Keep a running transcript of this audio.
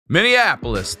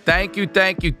Minneapolis, thank you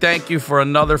for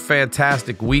another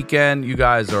fantastic weekend. You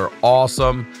guys are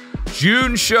awesome.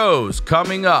 June shows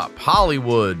coming up.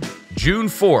 Hollywood, June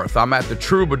 4th, I'm at the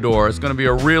Troubadour. It's going to be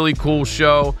a really cool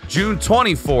show. June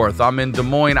 24th, I'm in Des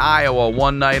Moines, Iowa,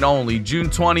 one night only. June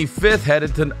 25th,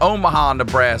 headed to Omaha,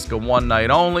 Nebraska, one night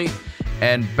only.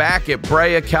 And back at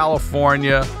Brea,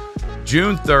 California,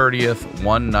 June 30th,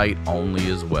 one night only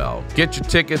as well. Get your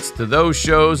tickets to those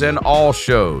shows and all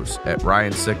shows at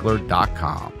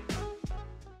RyanSickler.com.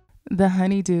 The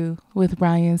HoneyDew with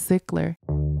Ryan Sickler.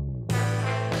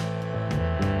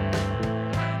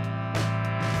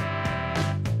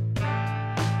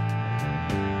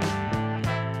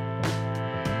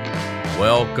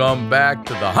 Welcome back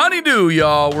to the HoneyDew,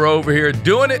 y'all. We're over here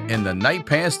doing it in the Night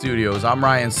Pants Studios. I'm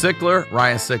Ryan Sickler,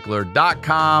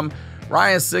 RyanSickler.com.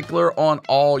 Ryan Sickler on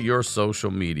all your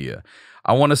social media.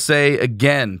 I want to say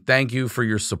again, thank you for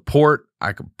your support.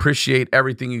 I appreciate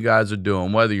everything you guys are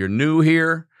doing. Whether you're new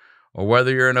here or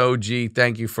whether you're an OG,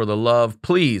 thank you for the love.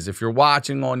 Please, if you're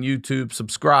watching on YouTube,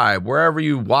 subscribe. Wherever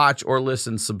you watch or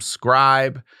listen,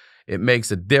 subscribe. It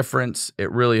makes a difference.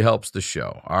 It really helps the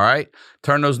show, all right?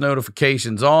 Turn those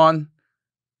notifications on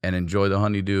and enjoy the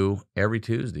HoneyDew every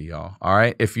Tuesday, y'all, all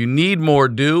right? If you need more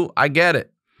dew, I get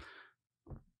it.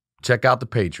 Check out the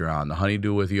Patreon, the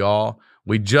HoneyDew with y'all.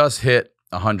 We just hit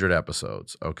 100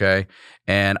 episodes, okay?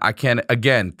 And I can't,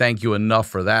 again, thank you enough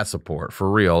for that support, for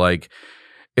real. Like,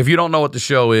 if you don't know what the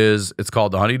show is, it's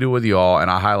called the HoneyDew with y'all, and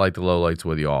I highlight the lowlights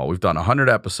with y'all. We've done 100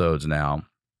 episodes now.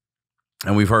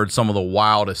 And we've heard some of the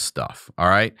wildest stuff, all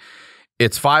right?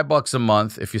 It's $5 a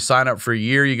month. If you sign up for a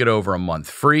year, you get over a month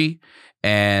free.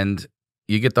 And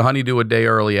you get the HoneyDew a day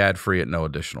early ad-free at no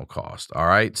additional cost, all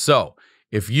right? So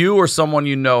if you or someone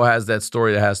you know has that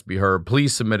story that has to be heard,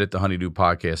 please submit it to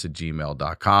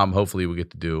honeydewpodcast@gmail.com. Hopefully we get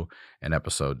to do an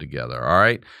episode together, all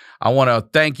right? I want to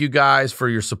thank you guys for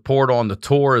your support on the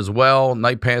tour as well.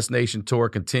 Night Pants Nation Tour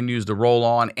continues to roll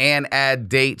on and add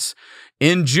dates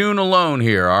in June alone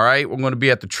here, all right? We're going to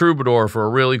be at the Troubadour for a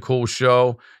really cool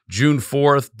show. June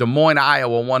 4th, Des Moines,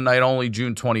 Iowa, one night only,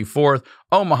 June 24th.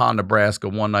 Omaha, Nebraska,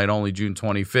 one night only, June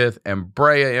 25th. And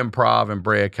Brea Improv in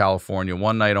Brea, California,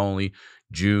 one night only,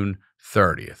 June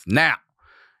 30th. Now,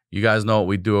 you guys know what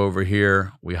we do over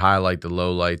here. We highlight the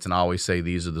lowlights, and I always say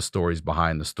these are the stories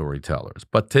behind the storytellers.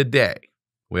 But today,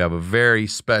 we have a very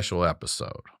special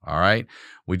episode, all right?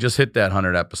 We just hit that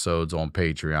 100 episodes on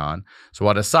Patreon. So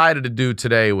what I decided to do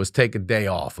today was take a day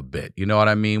off a bit. You know what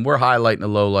I mean? We're highlighting the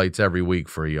lowlights every week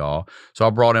for y'all. So I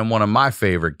brought in one of my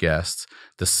favorite guests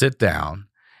to sit down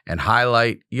and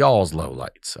highlight y'all's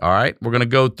lowlights, all right? We're going to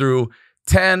go through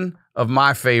 10 of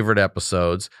my favorite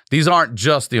episodes. These aren't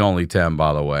just the only 10,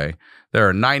 by the way. There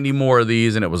are 90 more of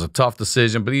these, and it was a tough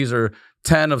decision, but these are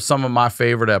 10 of some of my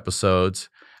favorite episodes.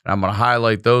 And I'm going to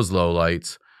highlight those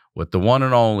lowlights with the one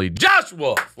and only Josh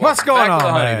Wolf. What's going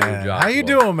on, man? How you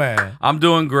doing, man? I'm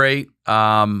doing great.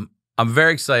 I'm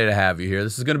very excited to have you here.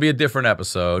 This is going to be a different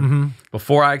episode.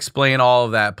 Before I explain all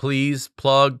of that, please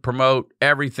plug, promote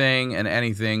everything and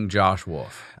anything Josh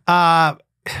Wolf.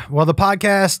 Well, the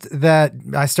podcast that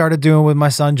I started doing with my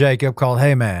son Jacob called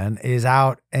Hey Man is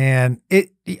out, and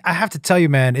I have to tell you,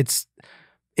 man, it's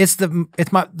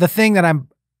the thing that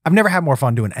I've never had more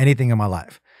fun doing anything in my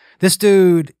life. This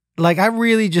dude, like, I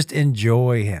really just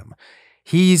enjoy him.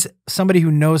 He's somebody who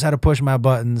knows how to push my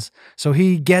buttons, so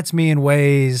he gets me in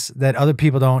ways that other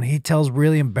people don't. He tells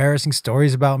really embarrassing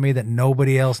stories about me that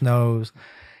nobody else knows.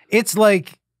 It's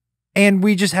like, and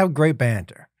we just have great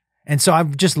banter. And so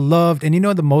I've just loved, and you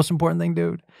know the most important thing,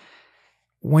 dude?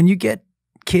 When you get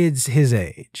kids his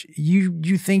age,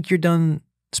 you think you're done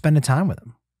spending time with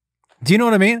them. Do you know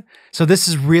what I mean? So this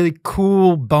is really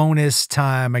cool bonus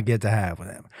time I get to have with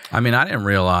him. I mean, I didn't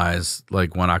realize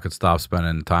like when I could stop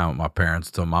spending time with my parents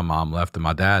until my mom left and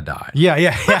my dad died. Yeah.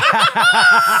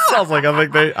 Sounds like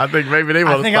I think maybe they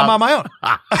want to stop. I think I'm on my own.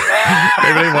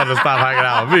 Maybe they want to stop hanging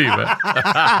out with me, but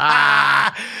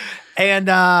And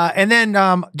then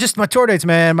just my tour dates,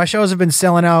 man. My shows have been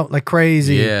selling out like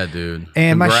crazy. Yeah, dude.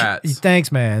 And congrats.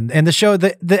 Thanks, man. And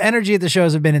the energy at the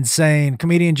shows have been insane.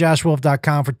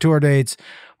 ComedianJoshWolf.com for tour dates.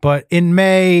 But in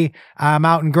May, I'm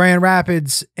out in Grand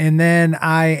Rapids, and then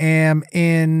I am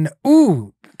in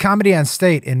Comedy on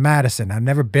State in Madison. I've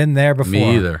never been there before.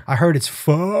 Me either. I heard it's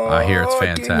fun. I hear it's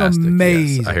fantastic.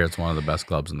 Amazing. Yes, I hear it's one of the best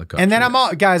clubs in the country. And then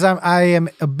I am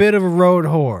a bit of a road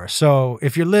whore. So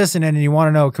if you're listening and you want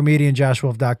to know,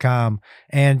 ComedianJoshWolf.com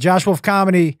and Josh Wolf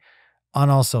Comedy on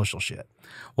all social shit.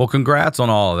 Well, congrats on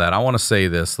all of that. I want to say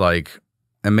this, like,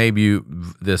 and maybe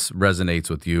this resonates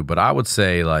with you, but I would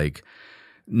say, like,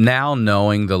 now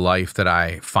knowing the life that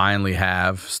I finally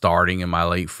have starting in my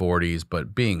late 40s,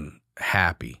 but being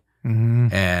happy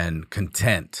and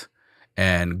content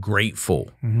and grateful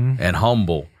and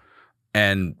humble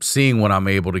and seeing what I'm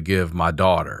able to give my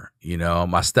daughter, you know,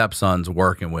 my stepson's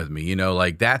working with me, you know,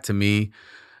 like that to me,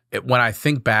 when I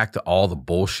think back to all the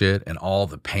bullshit and all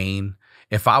the pain,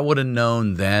 if I would have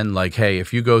known then, like, hey,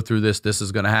 if you go through this, this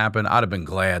is going to happen, I'd have been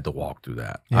glad to walk through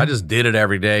that. Yeah. I just did it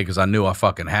every day because I knew I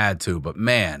fucking had to. But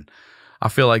man, I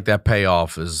feel like that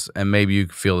payoff is, and maybe you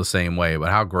feel the same way, but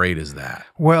how great is that?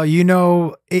 Well, you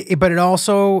know, but it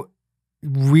also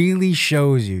really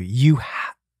shows you,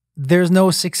 there's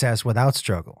no success without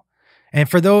struggle. And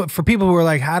for people who are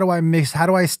like, how do I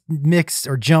mix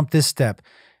or jump this step?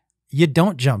 You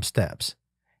don't jump steps.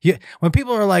 When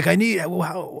people are like, I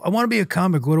want to be a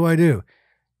comic, what do I do?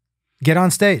 Get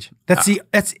on stage. It's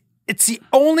the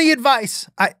only advice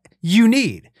you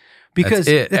need, because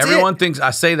everyone thinks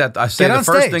I say the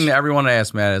first thing that everyone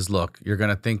asks me is, look, you're going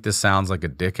to think this sounds like a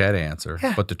dickhead answer,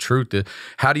 but the truth is,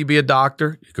 how do you be a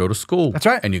doctor? You go to school. That's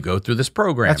right. And you go through this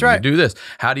program. That's right. You do this.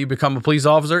 How do you become a police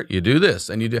officer? You do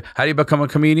this. And how do you become a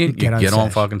comedian? You get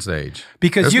on fucking stage.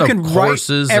 Because you can write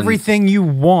everything you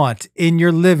want in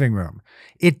your living room.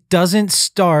 It doesn't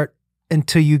start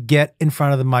until you get in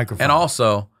front of the microphone. And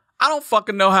also, I don't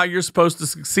fucking know how you're supposed to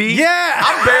succeed. Yeah.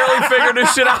 I'm barely figuring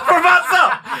this shit out for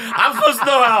myself. I'm supposed to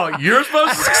know how you're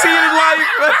supposed to succeed in life.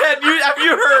 Have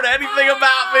you heard anything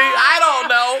about me? I don't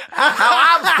know how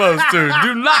I'm supposed to.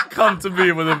 Do not come to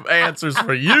me with answers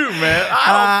for you, man. I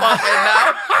don't fucking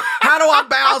know. How do I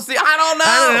balance the? I don't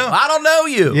know. I don't know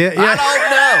you. Yeah. I don't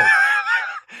know.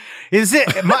 Is it?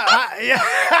 I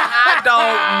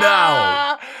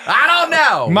don't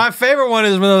know. My favorite one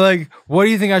is when they're like, what do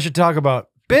you think I should talk about?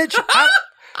 Bitch,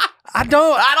 I don't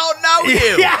know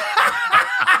you. Yeah.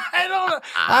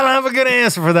 I don't have a good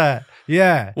answer for that.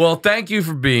 Yeah. Well, thank you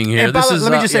for being here. Let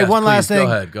me just say one last thing.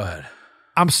 Go ahead.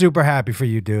 I'm super happy for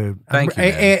you, dude. Thank you.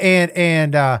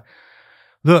 And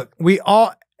look,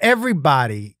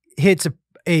 everybody hits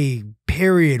a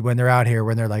period when they're out here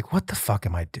when they're like, what the fuck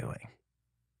am I doing?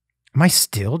 Am I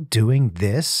still doing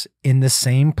this in the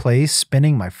same place,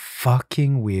 spinning my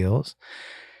fucking wheels?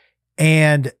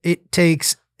 And it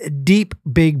takes deep,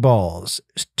 big balls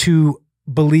to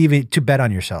believe it, to bet on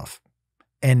yourself.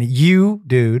 And you,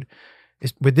 dude,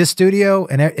 with this studio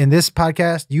and in this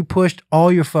podcast, you pushed all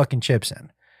your fucking chips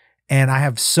in. And I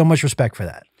have so much respect for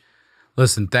that.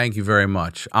 Listen, thank you very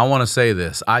much. I want to say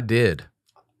this. I did.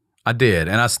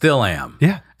 And I still am.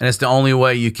 Yeah. And it's the only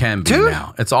way you can be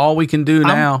now. It's all we can do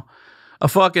now. A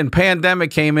fucking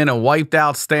pandemic came in and wiped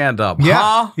out stand-up. Yeah.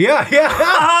 Huh?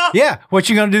 Yeah. Yeah. What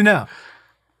you gonna do now?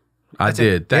 I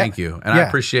did. Thank you. And I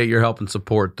appreciate your help and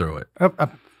support through it.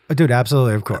 Dude,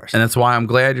 absolutely, of course. And that's why I'm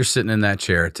glad you're sitting in that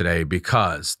chair today,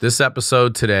 because this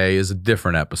episode today is a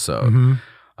different episode.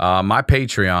 My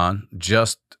Patreon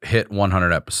just hit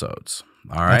 100 episodes.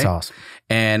 All right? That's awesome.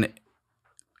 And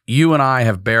you and I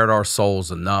have bared our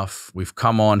souls enough. We've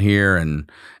come on here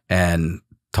and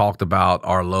talked about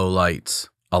our lowlights,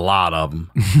 a lot of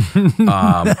them.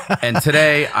 And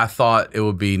today I thought it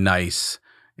would be nice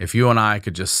if you and I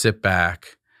could just sit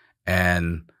back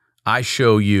and I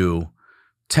show you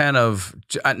 10 of,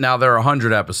 now there are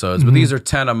 100 episodes, but these are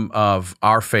 10 of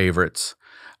our favorites.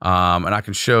 And I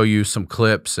can show you some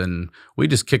clips and we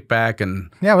just kick back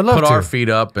and put our feet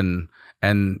up and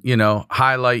you know,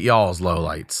 highlight y'all's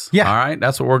lowlights. Yeah. All right?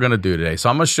 That's what we're going to do today. So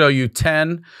I'm going to show you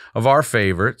 10 of our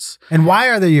favorites. And why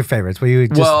are they your favorites?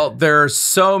 Well, there are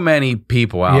so many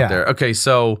people out there. Okay,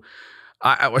 so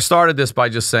I started this by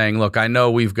just saying, look, I know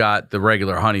we've got the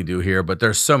regular HoneyDew here, but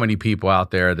there's so many people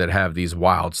out there that have these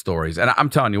wild stories. And I'm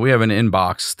telling you, we have an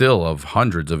inbox still of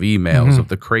hundreds of emails of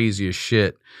the craziest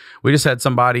shit. We just had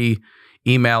somebody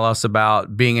email us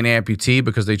about being an amputee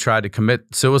because they tried to commit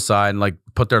suicide and like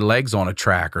put their legs on a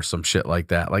track or some shit like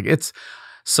that. Like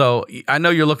so I know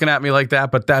you're looking at me like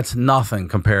that, but that's nothing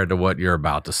compared to what you're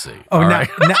about to see. Oh, right?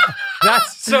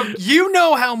 That's so you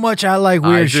know how much I like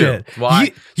weird shit. Well,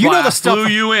 you know the stuff. I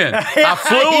flew you in. I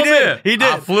flew him in. He did.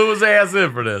 I flew his ass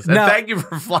in for this. And thank you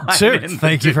for flying in.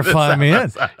 Thank you for flying me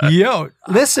in. Yo,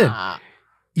 listen,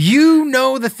 you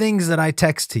know the things that I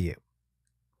text to you.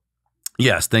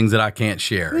 Yes, things that I can't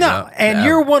share. No, and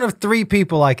you're one of 3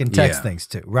 people I can text things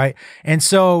to, right? And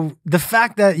so the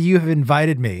fact that you have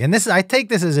invited me, and I take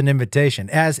this as an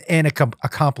invitation, as a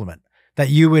compliment, that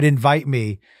you would invite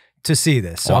me to see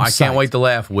this. So I can't wait to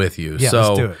laugh with you. Yeah,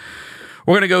 let's do it.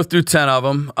 We're going to go through 10 of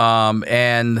them.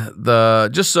 And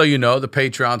just so you know, the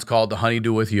Patreon's called the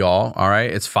Honeydew with Y'all. All right.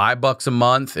 It's $5 a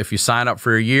month. If you sign up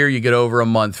for a year, you get over a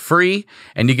month free,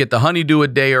 and you get the Honeydew a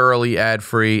day early, ad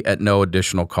free at no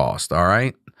additional cost. All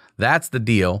right. That's the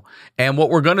deal. And what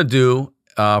we're going to do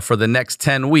for the next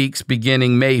 10 weeks,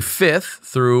 beginning May 5th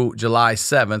through July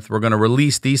 7th, we're going to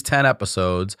release these 10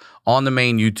 episodes on the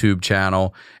main YouTube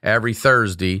channel every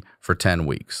Thursday for 10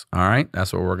 weeks. All right?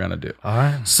 That's what we're going to do. All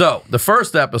right. So the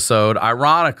first episode,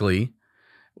 ironically,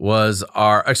 was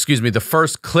the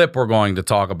first clip we're going to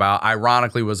talk about,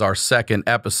 ironically, was our second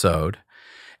episode.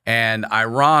 And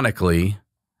ironically,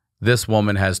 this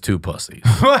woman has 2 pussies.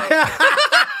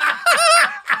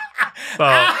 So,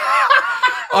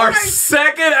 our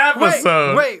second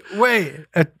episode. Wait.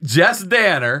 Jess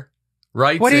Danner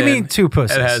writes What do you in mean 2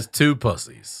 pussies? It has 2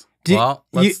 pussies.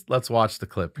 Let's watch the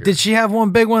clip here. Did she have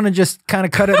one big one and just kind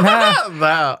of cut it in half?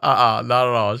 Not at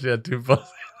all. She had 2 pussies.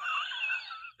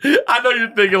 I know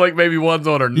you're thinking like maybe one's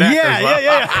on her neck.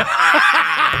 Yeah.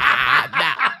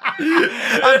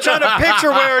 I'm trying to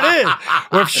picture where it is.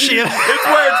 It's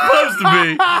where it's supposed to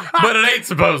be, but it ain't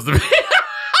supposed to be.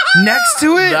 Next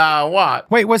to it? Nah,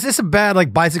 what? Wait, was this a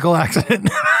bad bicycle accident?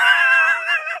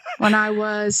 When I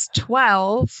was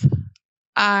 12,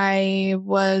 I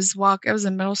was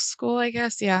in middle school, I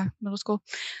guess. Yeah, middle school.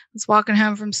 I was walking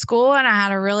home from school and I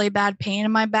had a really bad pain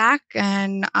in my back.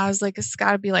 And I was like, it's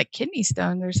got to be like kidney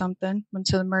stones or something. Went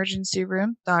to the emergency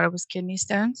room, thought it was kidney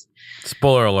stones.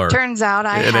 Spoiler alert. Turns out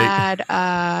I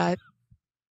had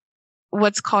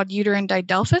what's called uterine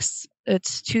didelphys.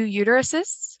 It's 2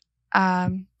 uteruses. 2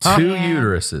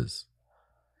 uteruses.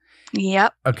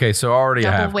 Yep. Okay, so already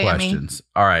I have Double whammy. questions.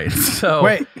 All right. So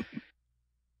Wait.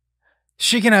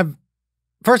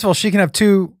 First of all, she can have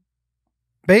 2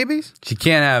 babies? she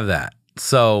can't have that.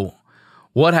 So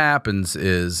what happens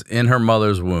is in her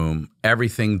mother's womb,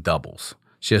 everything doubles.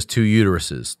 She has 2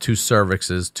 uteruses, 2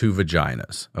 cervixes, 2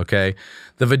 vaginas, okay?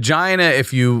 The vagina,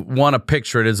 if you want to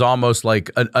picture it, is almost like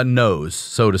a nose,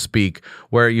 so to speak,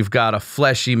 where you've got a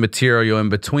fleshy material in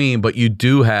between, but you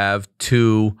do have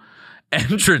 2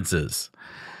 entrances.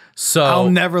 So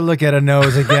I'll never look at a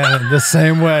nose again the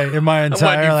same way in my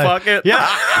entire life. Fuck it? Yeah.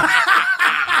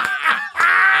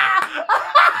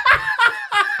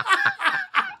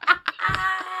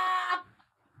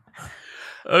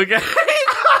 Okay.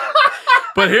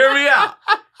 But hear me out.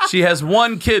 She has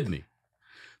 1 kidney.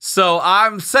 So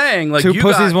I'm saying, like, 2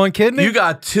 pussies, 1 kidney? You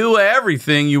got 2 of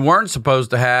everything you weren't supposed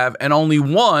to have, and only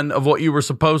 1 of what you were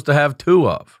supposed to have 2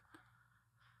 of.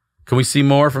 Can we see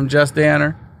more from Jess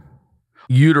Danner?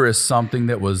 Uterus, something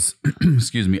that was,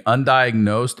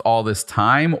 undiagnosed all this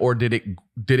time, or did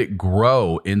it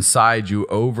grow inside you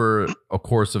over a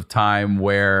course of time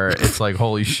where it's like,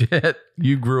 holy shit,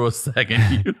 you grew a second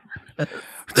uterus?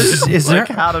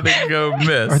 How did it go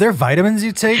miss? Are there vitamins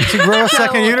you take to grow a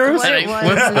second uterus? What it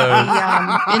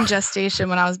was in gestation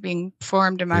when I was being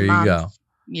formed in my mom's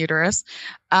uterus,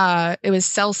 it was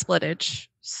cell splittage.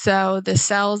 So the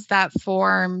cells that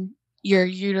form your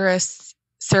uterus,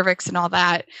 cervix, and all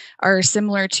that are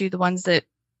similar to the ones that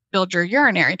build your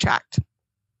urinary tract.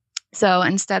 So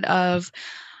instead of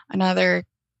another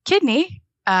kidney,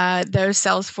 those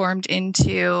cells formed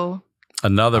into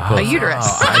another a uterus.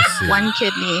 I see. 1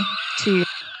 kidney, 2.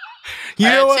 You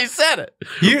know what? She said it.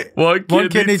 One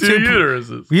kidney, 2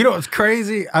 uteruses. You know what's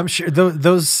crazy? I'm sure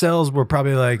those cells were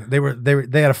probably like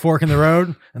they had a fork in the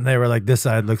road, and they were like, this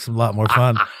side looks a lot more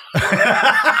fun.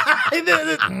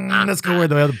 Let's go where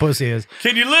the other pussy is.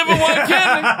 Can you live with 1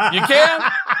 kidney? You can.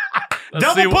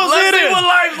 Double pussy. Let's see what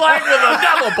life's like with a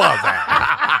double pussy.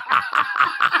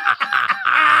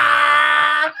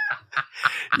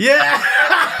 Yeah.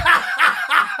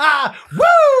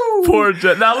 Woo! Poor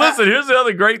Jess. Now listen, here's the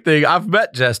other great thing. I've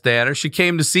met Jess Danner. She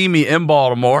came to see me in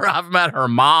Baltimore. I've met her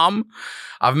mom.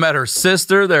 I've met her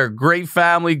sister. They're a great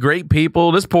family, great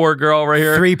people. This poor girl right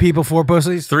here. 3 people, 4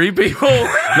 pussies? 3 people?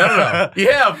 No.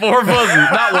 Yeah, 4 pussies.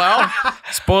 Not well.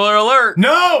 Spoiler alert.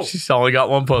 No! She's only got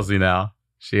 1 pussy now.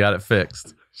 She got it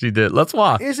fixed. She did. Let's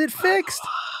watch. Is it fixed?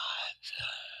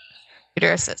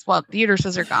 Uteruses. Well, the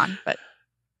uteruses are gone, but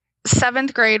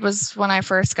 7th grade was when I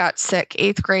first got sick.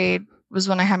 8th grade was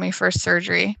when I had my first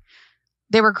surgery.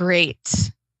 They were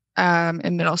great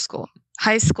in middle school.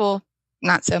 High school,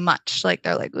 not so much. Like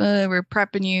they're like, we're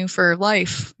prepping you for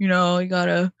life. You know, you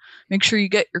gotta make sure you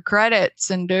get your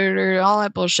credits and all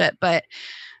that bullshit. But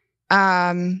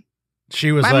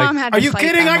she was my like, mom had are to you fight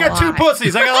kidding? them I got 2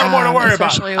 pussies. I got a lot more to worry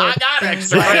about. I got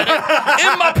extra like,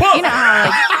 in my pussy. you know how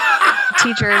like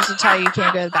teachers will tell you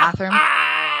can't go to the bathroom.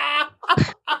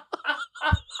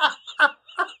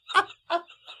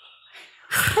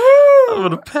 I'm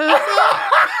gonna pass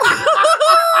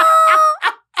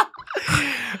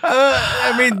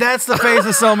I mean, that's the face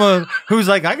of someone who's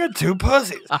like, I got 2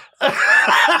 pussies.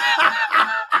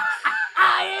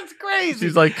 It's crazy.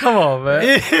 She's like, come on,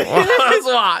 man. Let's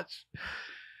watch.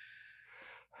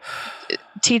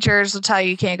 Teachers will tell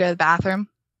you can't go to the bathroom.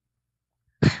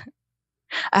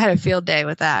 I had a field day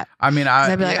with that. I mean,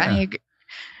 I'd be like, I need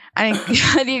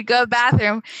to go to the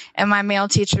bathroom. And my male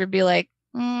teacher would be like,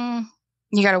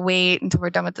 you got to wait until we're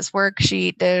done with this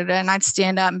worksheet. And I'd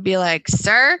stand up and be like,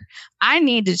 sir, I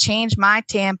need to change my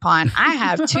tampon. I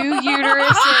have 2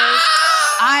 uteruses.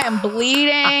 I am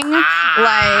bleeding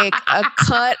like a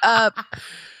cut up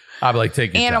I'd be like,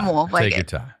 take your animal. time. Like, take your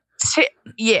time.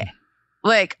 Yeah.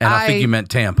 Like, And I think you meant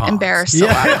tampons. Embarrassed a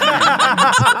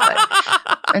lot,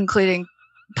 including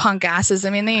punk asses.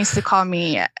 I mean, they used to call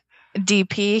me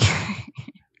DP,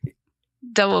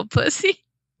 double pussy.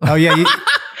 Oh, yeah.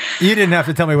 You didn't have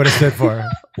to tell me what it stood for.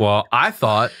 Well, I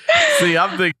thought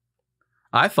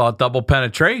double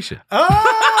penetration. Oh,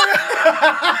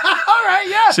 all right,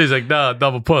 yeah. She's like, no,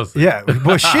 double pussy. Yeah,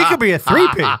 well, she could be a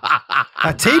 3P,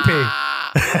 a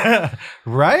TP,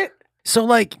 right? So,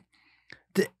 like,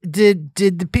 did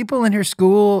the people in her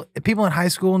school, people in high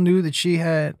school, knew that she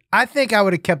had? I think I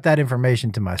would have kept that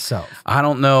information to myself. I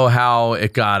don't know how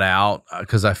it got out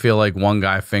because I feel like one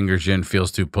guy fingers you and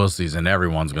feels 2 pussies, and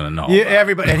everyone's gonna know. Yeah,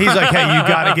 everybody, and he's like, "Hey, you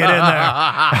got to get in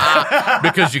there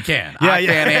because you can. Yeah, I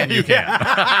can, and you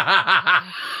can."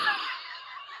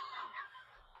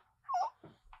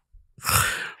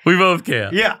 We both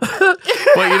can. Yeah.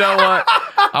 But you know what?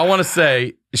 I want to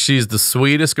say she's the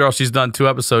sweetest girl. She's done 2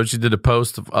 episodes. She did a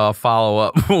post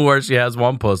follow-up where she has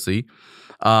 1 pussy.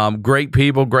 Great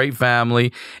people, great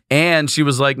family. And she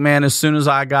was like, man, as soon as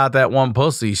I got that 1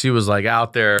 pussy, she was like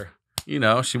out there, you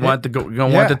know, she wanted to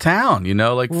went to town, you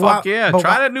know, like, fuck yeah,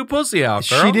 try that new pussy out,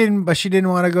 girl. She didn't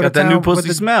want to go got to town. That new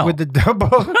pussy smell. With the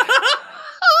double.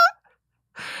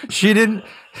 She didn't.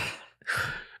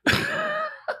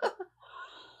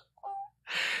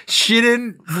 She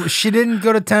didn't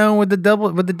go to town with the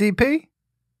DP?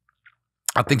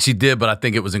 I think she did, but I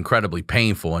think it was incredibly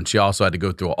painful, and she also had to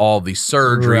go through all these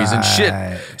surgeries and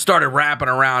shit. Started wrapping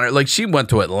around her. Like, she went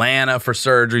to Atlanta for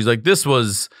surgeries. Like, this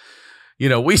was, you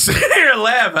know, we sit here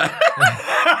laughing.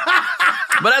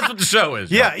 But that's what the show is.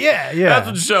 Yeah. That's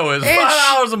what the show is.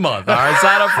 $5 a month. All right,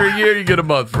 sign up for a year, you get a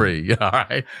month free. All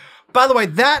right. By the way,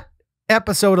 that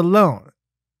episode alone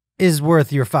is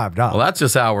worth your $5. Well, that's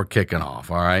just how we're kicking off.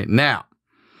 All right. Now,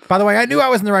 by the way, I knew I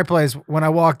was in the right place when I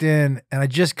walked in and I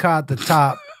just caught the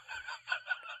top.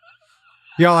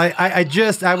 Y'all,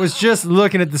 I was just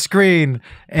looking at the screen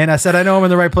and I said, I know I'm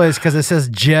in the right place because it says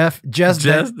Jeff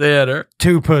Theater.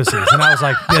 2 pussies. And I was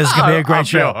like, this is going to be a great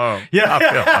show.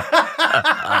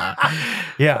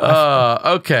 Yeah.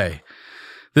 Okay.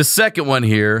 The second one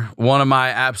here, one of my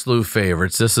absolute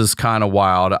favorites. This is kind of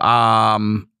wild.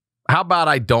 How about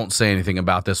I don't say anything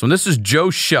about this one? This is Joe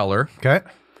Scheller. Okay.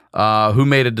 Who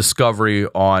made a discovery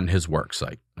on his work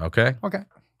site. Okay.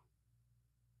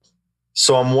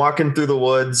 So I'm walking through the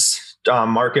woods,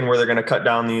 marking where they're going to cut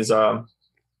down these the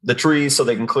trees so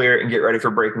they can clear it and get ready for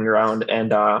breaking ground.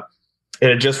 And it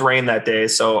had just rained that day,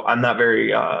 so I'm not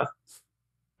very. I'm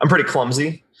pretty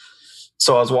clumsy.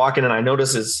 So I was walking and I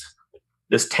noticed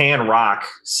this tan rock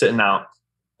sitting out.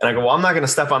 And I go, well, I'm not going to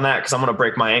step on that because I'm going to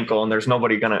break my ankle and there's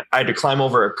nobody going to, I had to climb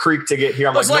over a creek to get here.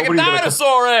 I'm looks like a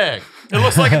dinosaur egg. It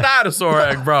looks like a dinosaur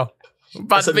egg, bro. I'm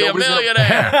about to be a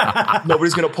millionaire.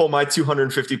 Nobody's going to pull my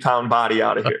 250-pound body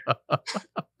out of here.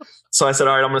 So I said,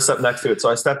 all right, I'm going to step next to it. So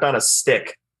I stepped on a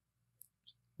stick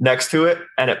next to it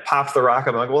and it popped the rock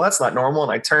up. I'm like, well, that's not normal.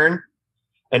 And I turn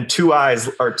and 2 eye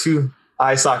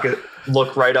socket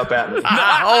look right up at me.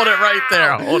 Hold it right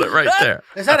there. Hold it right there.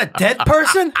 Is that a dead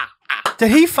person?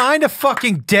 Did he find a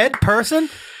fucking dead person?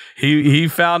 He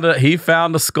found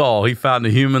a skull. He found a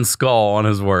human skull on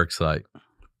his work site.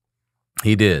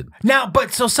 He did. Now,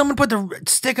 but so someone put the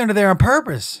stick under there on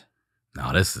purpose.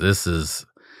 No, this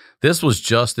was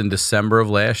just in December of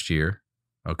last year.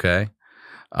 Okay.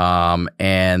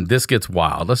 And this gets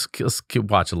wild. Let's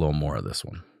watch a little more of this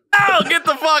one. Oh, get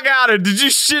the fuck out of here. Did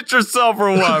you shit yourself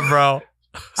or what, bro?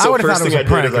 So I would have first thought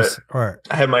it was a prank.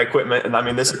 I had my equipment, and I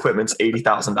mean, this equipment's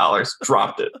 $80,000.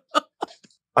 Dropped it.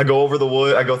 I go over the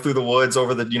wood. I go through the woods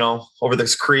over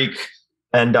this creek,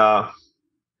 and I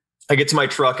get to my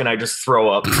truck and I just throw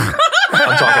up.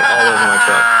 I'm talking all over my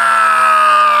truck.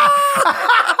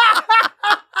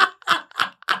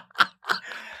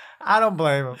 I don't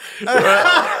blame him.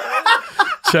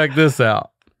 Check this out.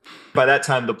 By that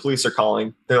time, the police are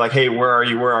calling. They're like, "Hey, where are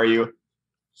you? Where are you?"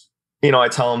 You know, I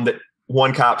tell them that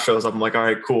one cop shows up. I'm like, "All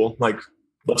right, cool." Like,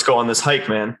 let's go on this hike,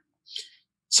 man.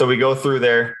 So we go through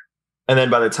there. And then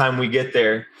by the time we get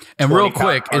there, and real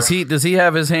quick, does he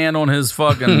have his hand on his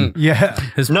fucking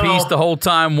his piece the whole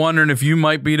time, wondering if you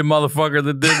might be the motherfucker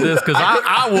that did this? Because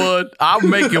I'd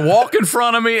make you walk in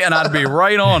front of me, and I'd be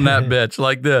right on that bitch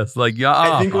like this, like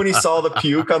I think when he saw the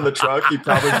puke on the truck, he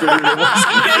probably figured it was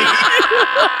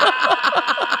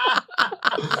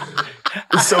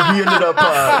me. So he ended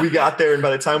up. We got there, and by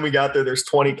the time we got there, there's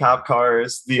 20 cop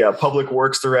cars. The public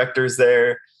works director's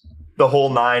there. The whole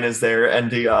nine is there,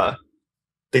 and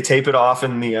they tape it off,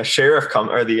 and the sheriff comes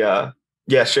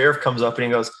up, and he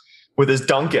goes with his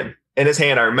Dunkin' in his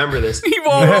hand. I remember this. He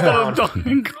walks down,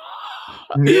 Dunkin'.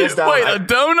 Kneels down. Wait, a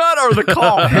donut or the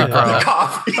coffee? The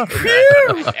coffee.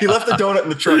 He left the donut in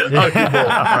the trunk.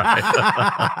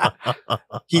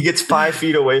 He gets 5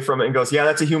 feet away from it and goes, "Yeah,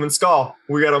 that's a human skull.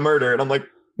 We got a murder." And I'm like,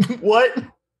 "What?"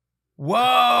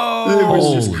 Whoa! It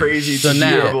was just crazy. So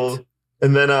terrible.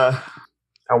 And then I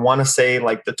want to say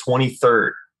like the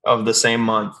 23rd of the same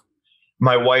month,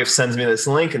 my wife sends me this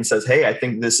link and says, "Hey, I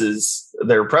think this is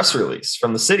their press release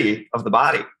from the city of the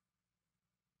body."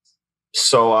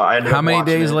 So I ended up How many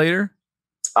days later?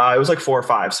 It was like 4 or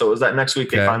 5. So it was that next week.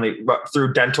 Okay. They finally,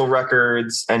 through dental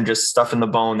records and just stuff in the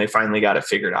bone, they finally got it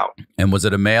figured out. And was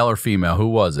it a male or female? Who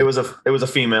was it? It was a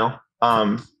female.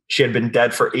 She had been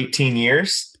dead for 18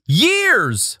 years.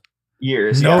 Years.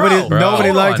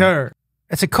 Nobody liked her.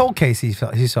 It's a cold case he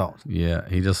solved. Yeah,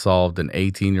 he just solved an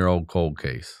 18-year-old cold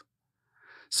case.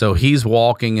 So he's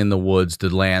walking in the woods to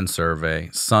land survey.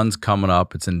 Sun's coming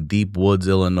up. It's in deep woods,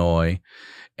 Illinois.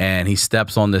 And he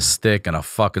steps on this stick, and a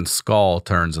fucking skull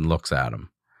turns and looks at him.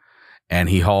 And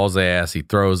he hauls ass. He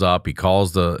throws up. He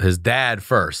calls his dad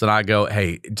first. And I go,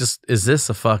 "Hey, is this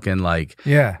a fucking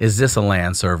is this a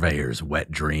land surveyor's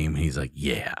wet dream?" He's like,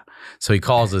 "Yeah." So he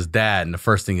calls his dad, and the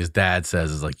first thing his dad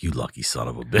says is like, "You lucky son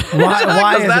of a bitch."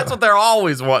 Why that's what they're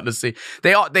always wanting to see.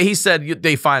 He said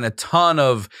they find a ton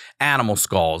of animal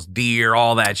skulls, deer,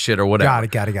 all that shit or whatever.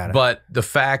 Got it. But the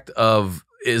fact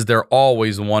is they're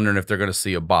always wondering if they're going to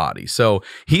see a body. So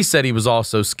he said he was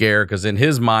also scared because in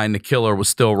his mind, the killer was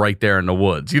still right there in the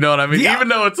woods. You know what I mean? Yeah. Even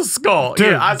though it's a skull.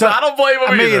 Dude, I don't blame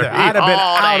him either. I'd have been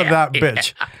out of that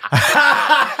bitch.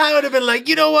 I would have been like,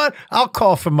 you know what? I'll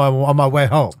call on my way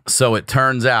home. So it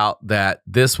turns out that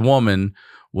this woman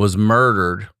was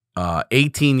murdered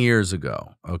 18 years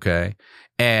ago. Okay.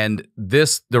 And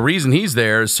the reason he's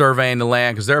there is surveying the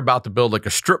land because they're about to build like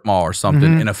a strip mall or something.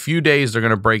 Mm-hmm. In a few days, they're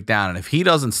going to break down. And if he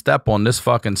doesn't step on this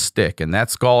fucking stick and that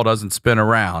skull doesn't spin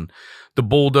around, the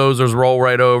bulldozers roll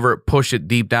right over it, push it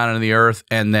deep down into the earth,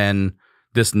 and then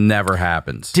this never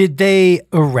happens. Did they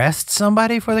arrest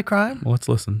somebody for the crime? Let's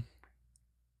listen.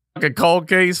 Like a cold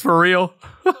case for real?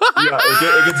 Yeah,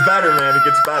 it gets better, man. It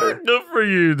gets better. Good for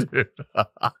you, dude.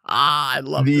 I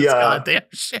love this goddamn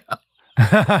show.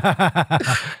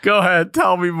 Go ahead,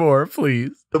 tell me more,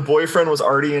 please. The boyfriend was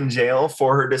already in jail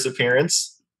for her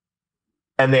disappearance,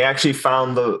 and they actually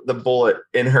found the bullet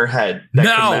in her head that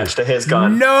could match to his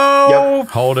gun. No, yep.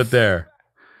 Hold it there.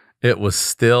 It was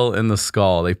still in the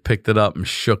skull. They picked it up and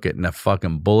shook it, and that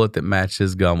fucking bullet that matched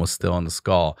his gun was still in the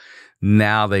skull.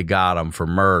 Now they got him for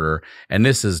murder, and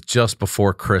this is just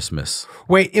before Christmas.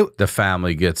 Wait, the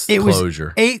family gets Was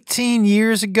closure. 18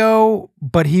 years ago,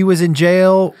 but he was in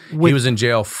jail. He was in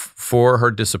jail for her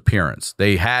disappearance.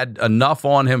 They had enough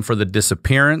on him for the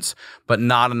disappearance, but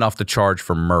not enough to charge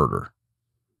for murder.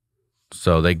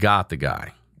 So they got the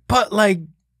guy. But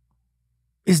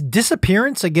is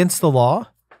disappearance against the law?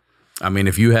 I mean,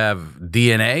 if you have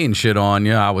DNA and shit on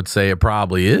you, I would say it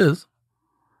probably is.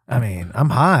 I mean, I'm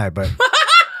high, but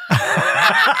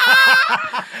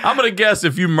I'm going to guess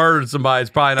if you murdered somebody, it's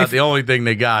probably not the only thing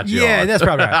they got you on. That's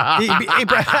probably right.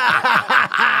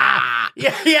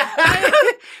 Yeah.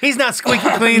 He's not squeaky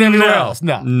clean everywhere else.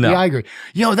 No. Yeah, I agree.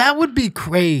 Yo, that would be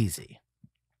crazy.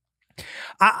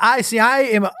 I see. I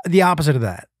am the opposite of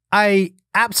that. I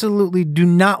absolutely do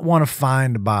not want to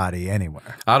find a body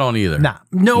anywhere. I don't either. Nah,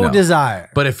 no desire.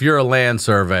 But if you're a land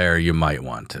surveyor, you might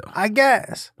want to. I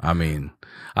guess. I mean,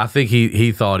 I think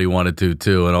he thought he wanted to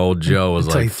too, and old Joe was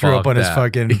like, he threw up on his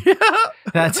fucking.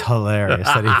 That's hilarious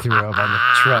that he threw up on the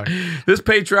truck. This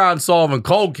Patreon solving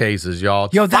cold cases, y'all.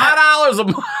 Yo, $5 a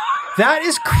month. That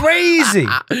is crazy.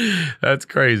 That's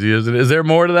crazy, isn't it? Is there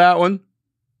more to that one?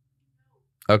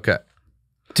 Okay,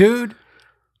 dude.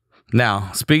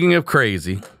 Now, speaking of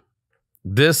crazy,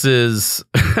 this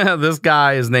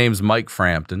guy. His name's Mike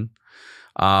Frampton.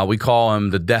 We call him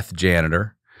the Death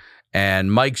Janitor.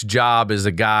 And Mike's job is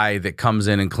a guy that comes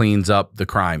in and cleans up the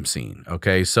crime scene.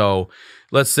 Okay, so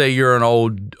let's say you're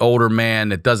an older man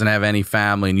that doesn't have any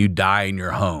family and you die in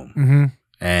your home. Mm-hmm.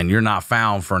 and you're not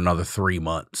found for another 3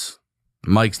 months.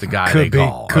 Mike's the guy they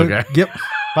call. Okay. Yep.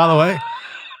 By the way.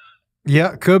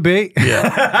 Yeah, could be.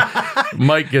 Yeah.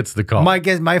 Mike gets the call. Mike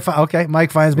finds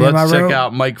me in my room. Let's check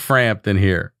out Mike Frampton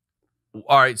here.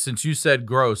 All right, since you said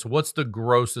gross, what's the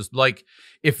grossest? Like,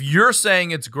 if you're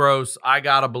saying it's gross, I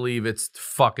gotta believe it's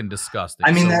fucking disgusting.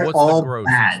 I mean, they're what's all the grossest?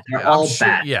 bad. They're all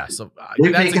bad. Yeah, so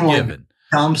We're that's a taking given.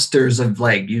 Dumpsters of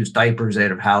like used diapers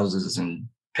out of houses and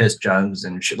piss jugs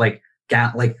and shit, like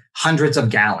hundreds of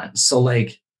gallons. So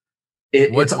like,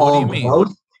 it's all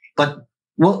gross. But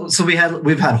so we've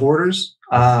had hoarders,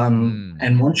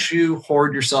 and once you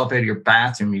hoard yourself out of your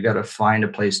bathroom, you got to find a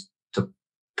place to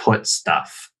put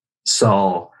stuff.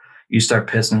 So you start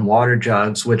pissing in water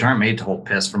jugs, which aren't made to hold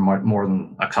piss for more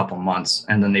than a couple months,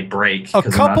 and then they break. A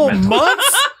couple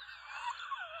months?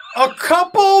 A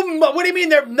couple? What do you mean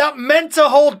they're not meant to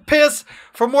hold piss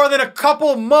for more than a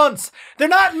couple months? They're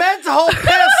not meant to hold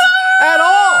piss at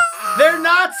all. They're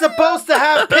not supposed to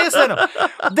have piss in them.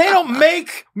 They don't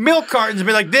make milk cartons and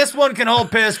be like, this one can hold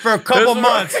piss for a couple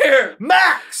months. Right here.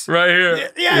 Max. Right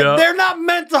here. Yeah, they're not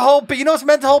meant to hold piss. You know what's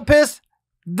meant to hold piss?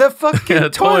 The fucking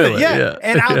toilet. Yeah.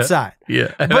 And outside.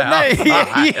 Yeah. But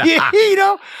you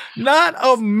know, not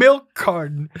a milk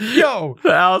carton. Yo.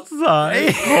 The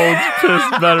outside holds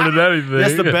piss better than anything.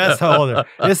 It's the best holder.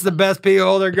 It's the best pee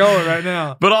holder going right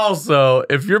now. But also,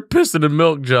 if you're pissing in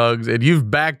milk jugs and you've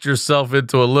backed yourself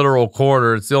into a literal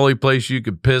corner, it's the only place you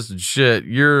can piss and shit.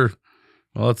 Well,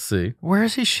 let's see. Where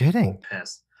is he shitting?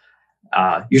 Piss.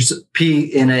 You pee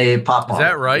in a pop bottle. Is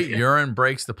that right? Urine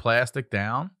breaks the plastic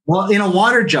down? Well, in a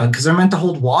water jug, because they're meant to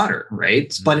hold water,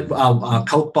 right? But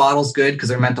Coke bottle's good because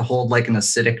they're meant to hold like an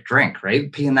acidic drink,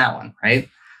 right? Pee in that one, right?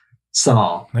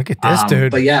 So look at this,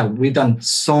 dude. But yeah, we've done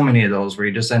so many of those where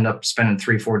you just end up spending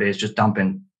 3-4 days just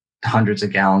dumping hundreds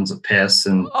of gallons of piss.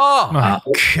 And my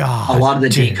God, a lot of the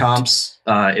decomps,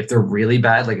 if they're really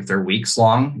bad, like if they're weeks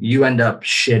long, you end up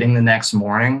shitting the next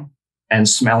morning and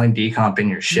smelling decomp in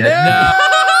your shit. No!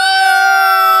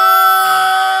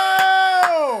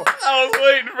 I was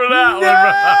waiting for that one.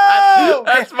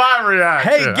 That's my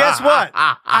reaction. Hey, guess what?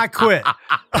 I quit.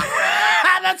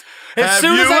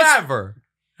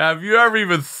 Have you ever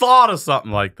even thought of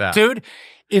something like that? Dude,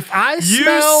 if I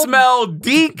smell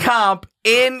decomp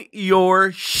in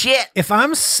your shit. If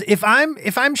I'm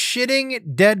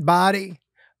shitting dead body,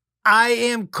 I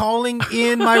am calling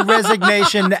in my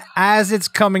resignation as it's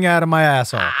coming out of my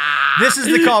asshole. This is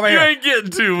the call right here. You ain't getting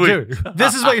too weak. Dude,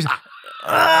 this is what you're saying.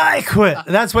 I quit.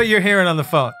 That's what you're hearing on the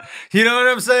phone. You know what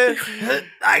I'm saying?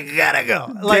 I gotta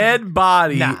go. Like, dead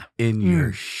body in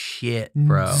your shit,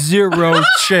 bro. Zero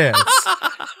chance.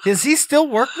 Does he still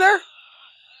work there?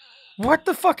 What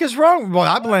the fuck is wrong? Well,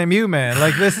 I blame you, man.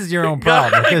 Like, this is your own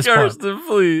problem at this Kirsten, point.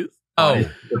 Please. Oh.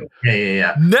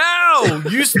 Yeah. No,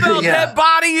 you smell dead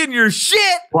body in your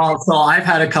shit. Well, so I've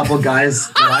had a couple guys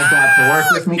that I've got to work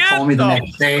with me call me the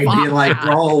next day being like,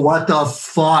 bro, what the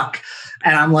fuck?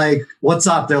 And I'm like, what's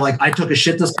up? They're like, I took a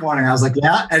shit this morning. I was like,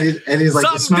 yeah. And he's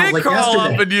like, it smells like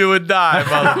yesterday. Up and you would die,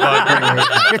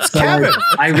 motherfucker. It's Kevin.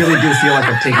 I really do feel like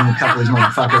I'm taking a couple of these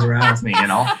motherfuckers around with me, you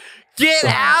know? Get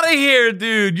out of here,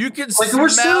 dude. You can smell. We're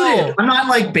suited. I'm not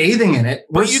like bathing in it.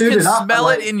 We're suited up. You can smell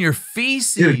it in your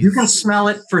feces. Dude, you can smell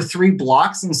it for 3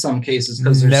 blocks in some cases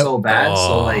because they're so bad.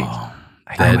 So like,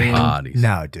 dead bodies.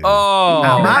 No, dude. Oh,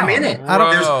 I'm in it.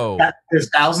 There's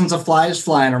thousands of flies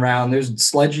flying around. There's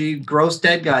sludgy, gross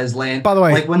dead guys laying. By the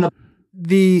way, like when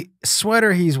the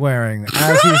sweater he's wearing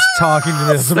as he's talking to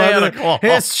this Santa Claus.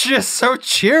 It's just so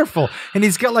cheerful, and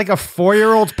he's got like a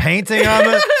 4-year-old painting on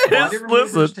it.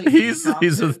 Listen, he's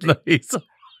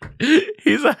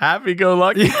a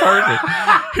happy-go-lucky person.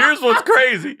 Here's what's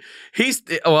crazy.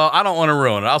 I don't want to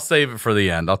ruin it. I'll save it for the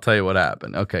end. I'll tell you what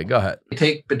happened. Okay, go ahead. You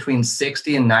take between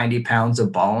 60 and 90 pounds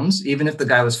of bones, even if the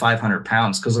guy was 500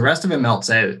 pounds, because the rest of it melts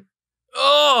out.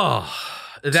 Oh.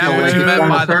 Is that what you meant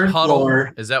by the puddle?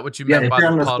 Is that what you meant by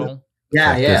the puddle?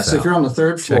 Yeah. So if you're on the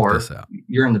 3rd floor,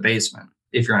 you're in the basement.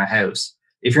 If you're in a house,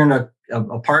 if you're in an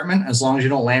apartment, as long as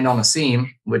you don't land on a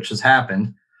seam, which has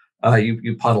happened,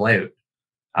 you puddle out.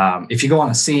 If you go on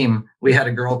a seam, we had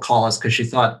a girl call us because she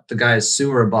thought the guy's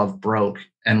sewer above broke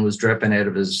and was dripping out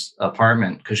of his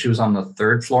apartment because she was on the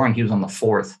 3rd floor and he was on the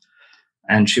 4th,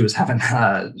 and she was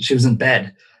she was in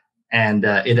bed, and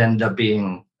it ended up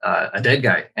being a dead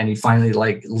guy, and he finally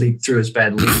like leaked through his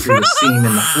bed, leaked through the seam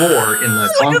in the floor in the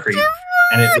concrete,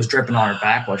 and it was dripping on her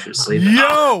back while she was sleeping.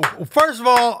 Yo, first of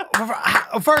all,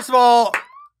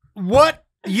 what?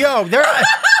 Yo,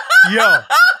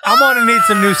 I'm gonna need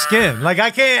some new skin. Like I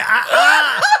can't.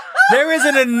 There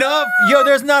isn't enough. Yo,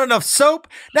 there's not enough soap.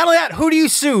 Not only that, who do you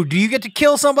sue? Do you get to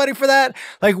kill somebody for that?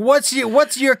 Like, what's your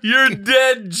Your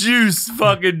dead juice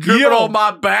fucking dripping on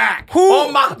my back.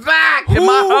 On my back in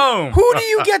my home. Who do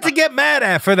you get mad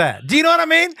at for that? Do you know what I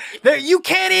mean? You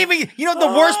can't even, you know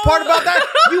the worst part about that?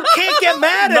 You can't get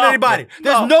mad at anybody.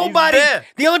 There's nobody.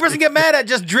 The only person you get mad at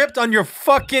just dripped on your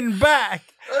fucking back.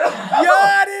 Yo,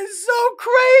 that is so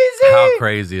crazy. How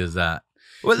crazy is that?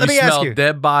 Well, let me ask you. You smell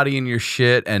dead body in your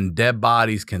shit, and dead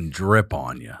bodies can drip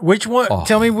on you. Which one? Oh.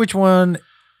 Tell me which one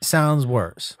sounds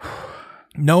worse.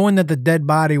 Knowing that the dead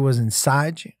body was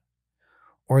inside you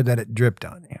or that it dripped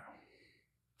on you?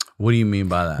 What do you mean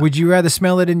by that? Would you rather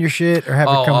smell it in your shit or have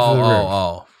it come through the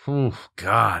roof? Oh,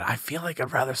 God. I feel like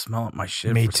I'd rather smell it in my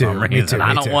shit. Me for too. Some reason. Me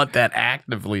I too. don't want that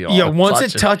actively on. Yeah, once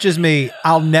it touches me,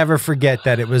 I'll never forget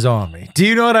that it was on me. Do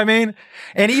you know what I mean?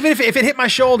 And even if it hit my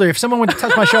shoulder, if someone went to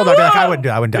touch my shoulder, I'd be like, I wouldn't do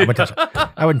it. I wouldn't touch it.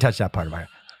 I wouldn't touch that part of my.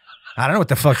 I don't know what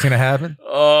the fuck's gonna happen.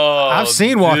 Oh, I've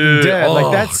seen Walking Dead.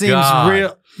 Like that seems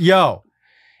real. Yo,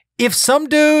 if some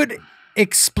dude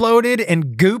exploded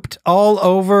and gooped all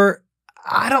over.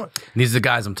 These are the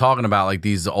guys I'm talking about, like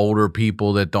these older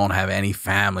people that don't have any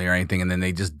family or anything, and then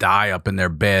they just die up in their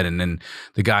bed, and then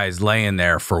the guy's laying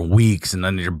there for weeks, and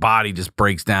then your body just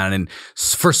breaks down, and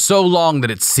for so long that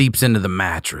it seeps into the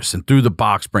mattress and through the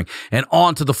box spring and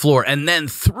onto the floor, and then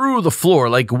through the floor,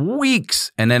 like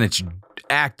weeks, and then it's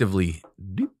actively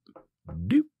doop,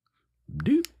 doop,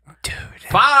 doop. Dude.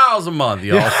 $5 a month,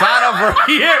 y'all. Sign up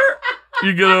for a year.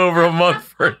 You get over a month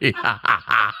free.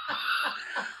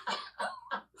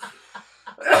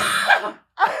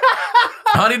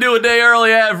 HoneyDew a day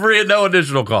early, ad free, at no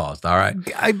additional cost. All right.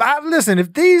 Listen,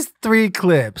 if these 3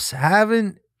 clips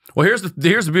haven't. Well, here's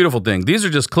the beautiful thing. These are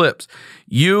just clips.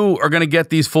 You are going to get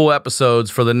these full episodes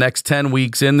for the next 10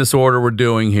 weeks in this order we're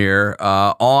doing here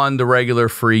on the regular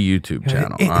free YouTube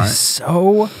channel. It is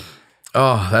so.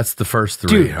 Oh, that's the first 3.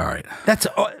 Dude, all right. That's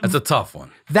a tough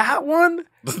one. That one?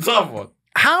 That's a tough one.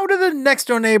 How do the next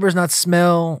door neighbors not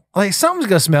smell? Like something's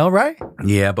gonna smell, right?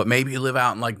 Yeah, but maybe you live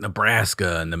out in like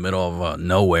Nebraska in the middle of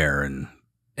nowhere, and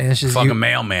it's just fucking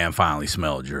mailman finally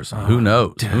smelled you or something. Who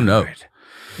knows? Dude. Who knows?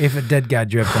 If a dead guy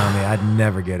dripped on me, I'd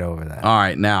never get over that. All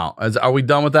right, now are we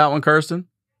done with that one, Kirsten?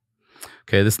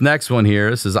 Okay, this next one here.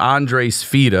 This is Andre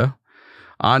Sfida.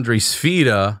 Andre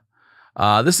Sfida.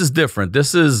 This is different.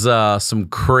 This is some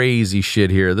crazy shit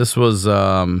here. This was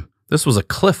a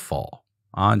cliff fall.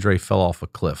 Andre fell off a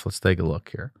cliff. Let's take a look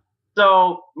here.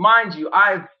 So, mind you,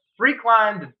 I've free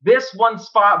climbed this one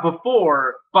spot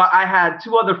before, but I had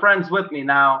 2 other friends with me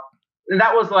now. And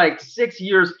that was like 6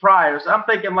 years prior. So I'm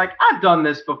thinking like, I've done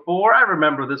this before. I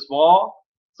remember this wall.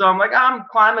 So I'm like, I'm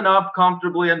climbing up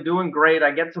comfortably. I'm doing great.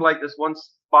 I get to like this one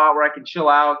spot where I can chill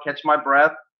out, catch my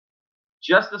breath.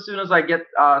 Just as soon as I get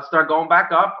start going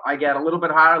back up, I get a little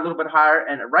bit higher.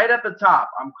 And right at the top,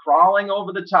 I'm crawling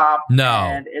over the top. No.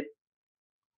 And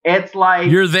it's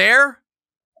like you're there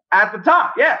at the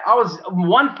top. Yeah, I was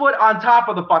 1 foot on top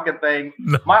of the fucking thing.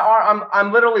 No. My arm,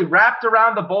 I'm literally wrapped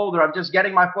around the boulder. I'm just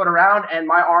getting my foot around, and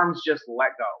my arms just let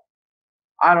go.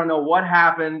 I don't know what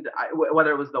happened. Whether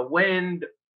it was the wind,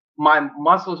 my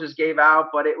muscles just gave out,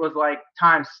 but it was like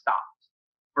time stopped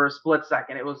for a split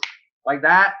second. It was like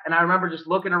that, and I remember just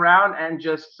looking around and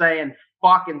just saying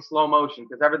 "fuck" in slow motion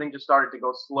because everything just started to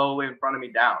go slowly in front of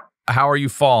me down. How are you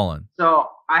falling? So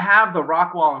I have the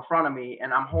rock wall in front of me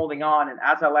and I'm holding on. And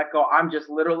as I let go, I'm just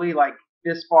literally like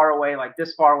this far away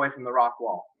from the rock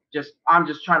wall. I'm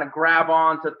just trying to grab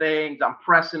onto things. I'm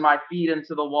pressing my feet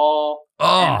into the wall.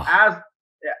 Oh.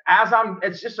 And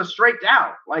it's just a straight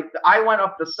down. Like I went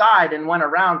up the side and went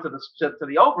around to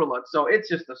the overlook. So it's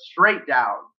just a straight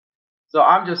down. So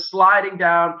I'm just sliding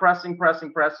down, pressing.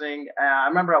 I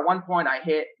remember at one point I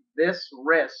hit this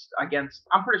wrist against,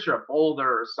 I'm pretty sure a boulder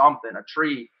or something, a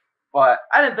tree, but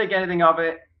I didn't think anything of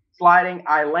it. Sliding,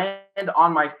 I land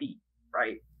on my feet,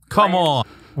 right? Come on.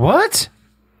 What?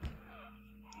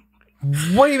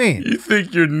 What do you mean? You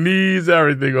think your knees,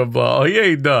 everything will blow. He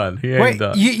ain't done.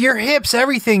 Your hips,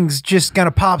 everything's just gonna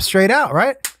pop straight out,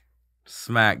 right?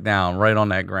 Smack down right on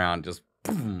that ground, just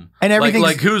boom. And everything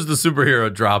like who's the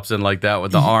superhero drops in like that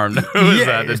with the arm? Who is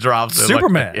that drops in?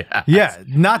 Superman. Like, yeah,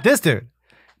 not this dude.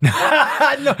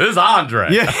 No. This is Andre.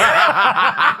 Yeah.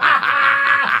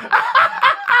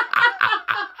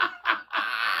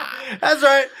 That's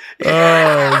right.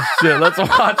 Oh shit! Let's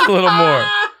watch a little more.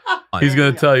 He's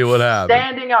gonna tell you what happened.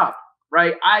 Standing up,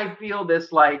 right? I feel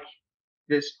this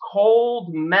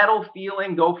cold metal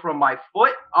feeling go from my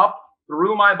foot up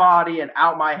through my body and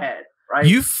out my head. Right?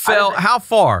 You fell how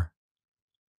far?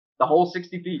 The whole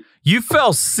 60 feet. You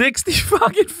fell 60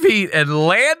 fucking feet and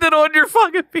landed on your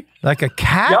fucking feet like a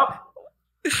cat. Yep.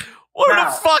 What are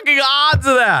the fucking odds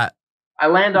of that? I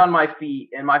land on my feet,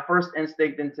 and my first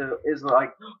instinct is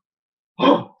like,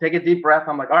 take a deep breath.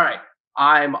 I'm like, all right,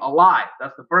 I'm alive.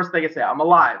 That's the first thing I say. I'm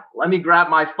alive. Let me grab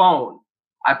my phone.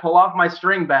 I pull off my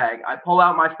string bag. I pull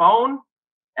out my phone,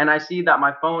 and I see that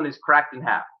my phone is cracked in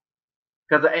half.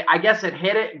 Because I guess it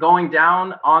hit it going down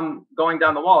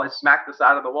the wall. It smacked the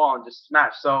side of the wall and just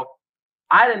smashed. So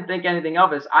I didn't think anything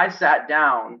of it. I sat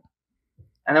down,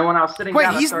 and then when I was sitting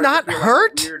down, he's not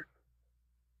hurt? Like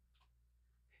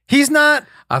he's not.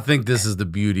 I think this is the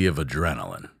beauty of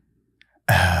adrenaline.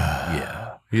 Yeah.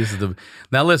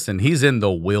 Now listen, he's in the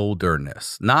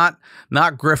wilderness, not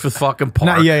Griffith fucking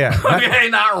Park. Okay,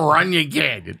 not Runyon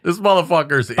Canyon. This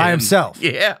motherfucker's by himself.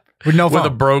 Yeah, with no phone.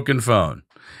 With a broken phone,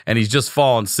 and he's just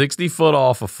fallen 60 foot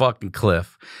off a fucking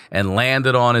cliff and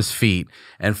landed on his feet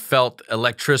and felt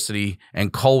electricity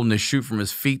and coldness shoot from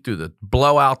his feet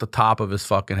blow out the top of his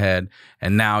fucking head,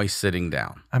 and now he's sitting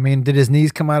down. I mean, did his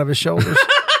knees come out of his shoulders?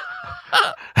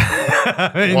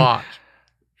 Watch.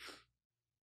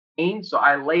 So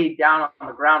I laid down on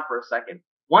the ground for a second.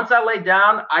 Once I laid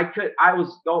down, I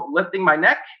was lifting my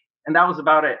neck, and that was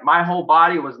about it. My whole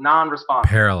body was non-responsive.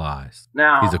 Paralyzed.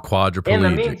 Now he's a quadriplegic. In the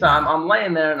meantime, I'm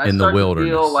laying there, and I start to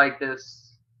feel like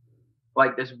this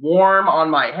warm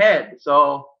on my head.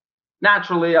 So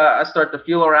naturally, I start to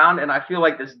feel around, and I feel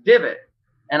like this divot.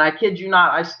 And I kid you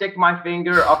not, I stick my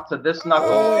finger up to this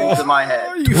knuckle into my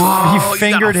head. You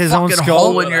fingered his own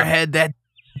skull hole in your head that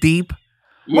deep.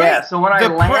 Yeah, Wait, so when I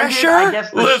landed, I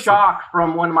guess the shock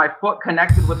from when my foot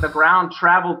connected with the ground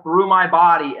traveled through my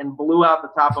body and blew out the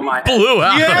top of my head. Blew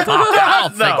out the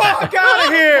top. Fuck out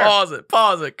of here!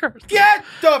 Pause it, Kurt. He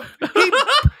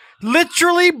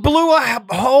literally blew a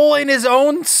hole in his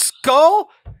own skull?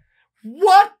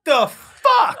 What the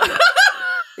fuck?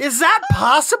 Is that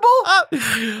possible?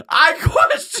 I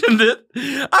questioned it.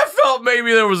 I felt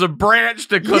maybe there was a branch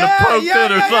that could have poked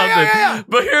it or something. Yeah.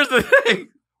 But here's the thing.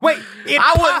 Wait,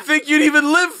 I wouldn't think you'd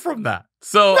even live from that.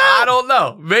 So I don't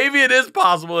know. Maybe it is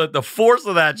possible that the force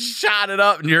of that shot it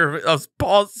up in a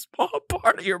small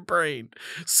part of your brain.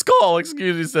 Skull,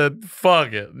 excuse me, said,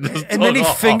 fuck it. And then he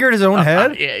fingered his own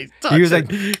head? Yeah, he was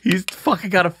like, he's fucking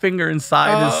got a finger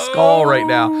inside his skull right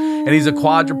now. And he's a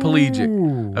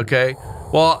quadriplegic. Okay.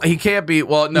 Well, he can't be.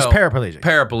 Well, no. He's paraplegic.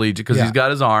 Paraplegic because he's got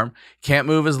his arm, can't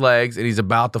move his legs, and he's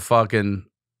about to fucking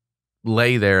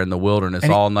lay there in the wilderness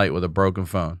all night with a broken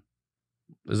phone.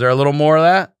 Is there a little more of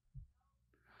that?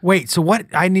 Wait, so what?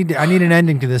 I need an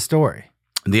ending to this story.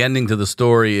 The ending to the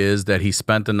story is that he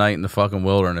spent the night in the fucking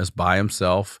wilderness by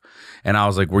himself. And I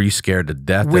was like, were you scared to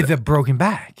death? With a broken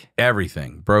back.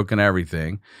 Broken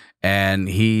everything. And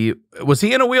was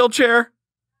he in a wheelchair?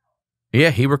 Yeah,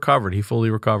 he recovered. He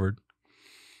fully recovered.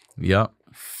 Yep.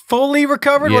 Fully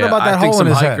recovered? Yeah, what about that hole in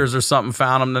his head? I think some hikers or something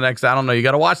found him the next day. I don't know. You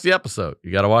got to watch the episode.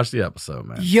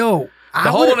 Man. Yo. The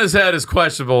hole in his head is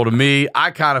questionable to me.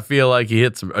 I kind of feel like he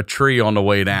hit a tree on the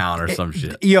way down or some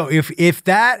shit. Yo, if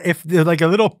that's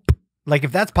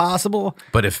possible.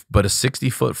 But a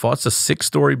 60-foot fall, it's a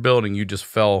 6-story building. You just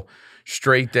fell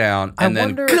straight down and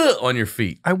then on your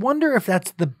feet. I wonder if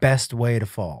that's the best way to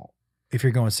fall if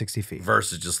you're going 60 feet.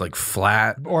 Versus just like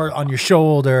flat. Or on your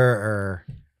shoulder or.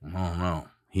 I don't know.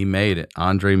 He made it.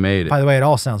 Andre made it. By the way, it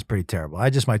all sounds pretty terrible. I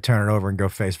just might turn it over and go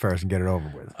face first and get it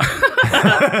over with.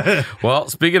 Well,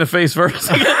 speaking of face first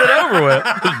and getting it over with,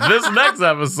 this next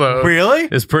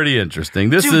episode is pretty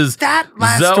interesting. This is that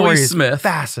last Zoe story Smith. Is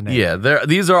fascinating. Yeah,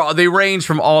 they range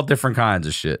from all different kinds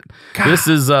of shit. God. This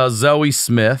is Zoe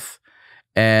Smith,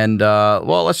 and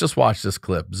let's just watch this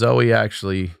clip. Zoe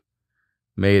actually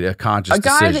made a conscious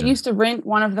decision. A guy that used to rent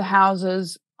one of the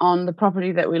houses on the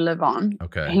property that we live on.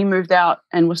 Okay. He moved out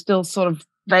and was still sort of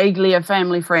vaguely a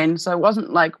family friend. So it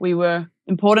wasn't like we were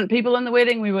important people in the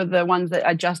wedding. We were the ones that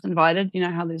I just invited. You know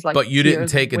how there's like. But you didn't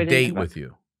take a date with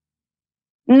you?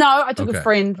 No, I took a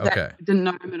friend that didn't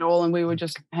know him at all, and we were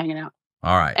just hanging out.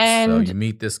 All right. And so you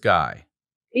meet this guy.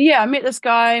 Yeah, I met this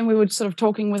guy, and we were sort of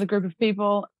talking with a group of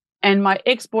people. And my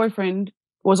ex-boyfriend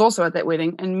was also at that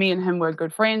wedding, and me and him were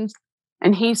good friends.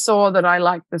 And he saw that I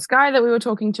liked this guy that we were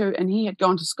talking to, and he had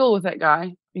gone to school with that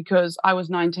guy because I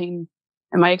was 19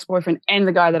 and my ex-boyfriend and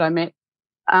the guy that I met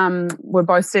were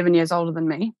both 7 years older than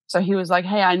me. So he was like,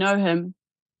 hey, I know him.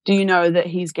 Do you know that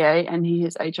he's gay and he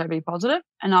is HIV positive?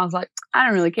 And I was like, I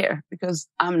don't really care because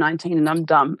I'm 19 and I'm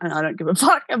dumb and I don't give a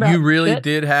fuck about You really it.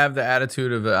 did have the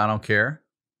attitude of I don't care?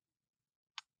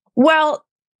 Well,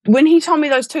 when he told me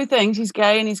those two things, he's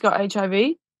gay and he's got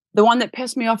HIV, the one that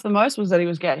pissed me off the most was that he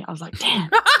was gay. I was like, damn.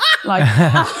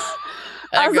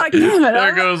 I was like, damn it.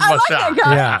 There goes my shot.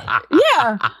 Yeah.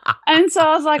 Yeah. And so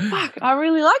I was like, fuck, I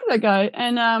really like that guy.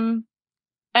 And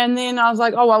And then I was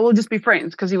like, oh, well, we'll just be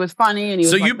friends because he was funny and he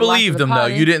was. So like, you believed him though?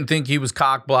 You didn't think he was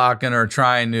cock blocking or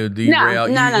trying to derail?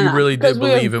 No. You really did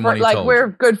believe him when he told you. We're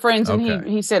good friends, and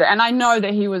he said it, and I know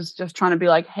that he was just trying to be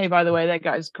like, hey, by the way, that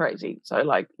guy's crazy. So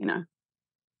like,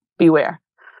 beware.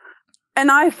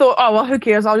 And I thought, oh well, who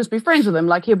cares? I'll just be friends with him.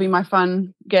 Like he'll be my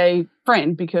fun gay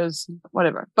friend because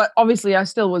whatever. But obviously, I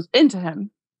still was into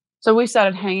him, so we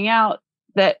started hanging out.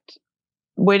 That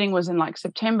wedding was in like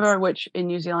September, which in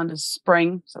New Zealand is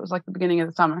spring. So it was like the beginning of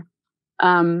the summer.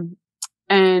 And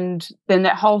then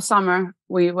that whole summer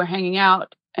we were hanging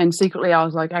out, and secretly I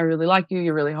was like, I really like you.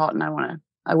 You're really hot. And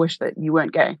I wish that you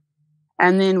weren't gay.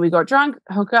 And then we got drunk,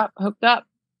 hooked up.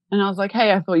 And I was like,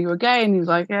 hey, I thought you were gay. And he's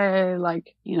like, hey,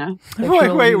 like,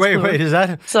 Wait. Is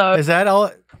that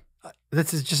all?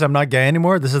 This is just, I'm not gay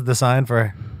anymore. This is the sign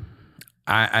for.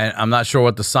 I'm not sure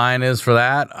what the sign is for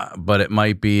that, but it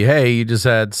might be, hey, you just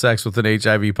had sex with an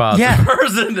HIV positive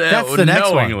person that's the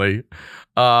next knowingly,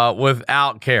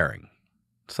 without caring.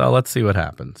 So let's see what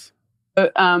happens.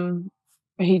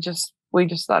 We just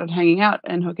started hanging out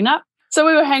and hooking up. So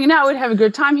we were hanging out. We'd have a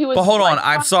good time. He was. But hold on.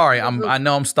 I'm sorry. I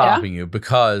know I'm stopping you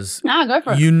because go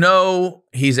for it.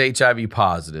 He's HIV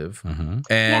positive. Mm-hmm.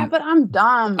 And but I'm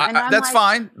dumb. That's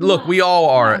fine. Look, we all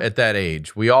are at that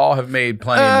age. We all have made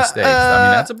plenty of mistakes. I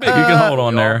mean, that's a big. You can hold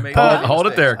on there. Hold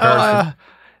it there, Kirsten.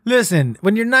 Listen,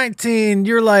 when you're 19,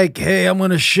 you're like, hey, I'm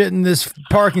going to shit in this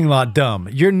parking lot dumb.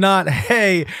 You're not,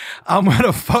 hey, I'm going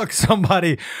to fuck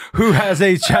somebody who has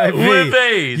HIV. With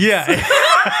AIDS. Yeah.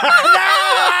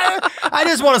 I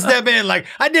just want to step in. Like,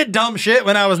 I did dumb shit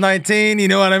when I was 19. You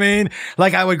know what I mean?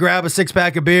 Like, I would grab a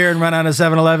 6-pack of beer and run out of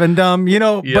 7-Eleven dumb,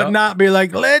 but not be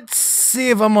like, let's see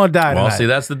if I'm going to die tonight. Well, see,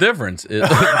 that's the difference.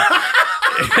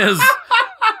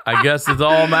 I guess it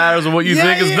all matters of what you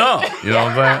think is dumb. You know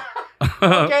what I'm saying?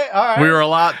 Okay, all right. We were a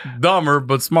lot dumber,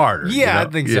 but smarter. Yeah, I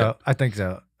think so. I think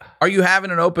so. Are you having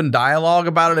an open dialogue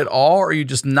about it at all, or are you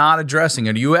just not addressing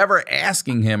it? Are you ever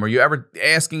asking him? Are you ever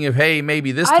asking if, hey,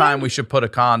 maybe this time we should put a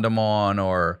condom on,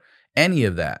 or any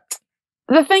of that?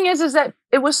 The thing is that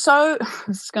it was so,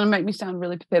 this is going to make me sound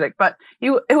really pathetic, but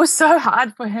it was so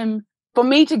hard for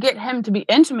me to get him to be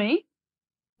into me,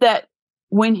 that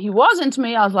when he was into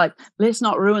me, I was like, let's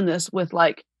not ruin this with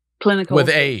like clinical. With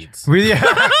AIDS.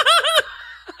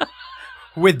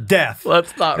 With death.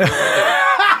 Let's not ruin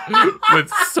it. With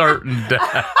certain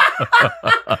death.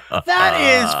 That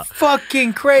is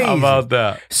fucking crazy. How about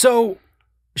that? So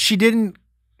she didn't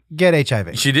get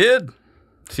HIV. She did.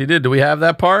 Do we have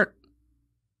that part?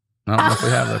 I don't know if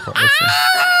we have that part. Let's see.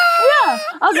 Yeah.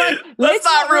 I was like, let's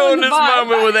not ruin this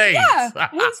moment with AIDS. Yeah.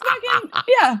 He's fucking,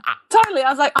 totally. I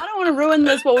was like, I don't want to ruin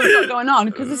this, what we've got going on,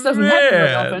 because this doesn't happen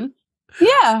very often.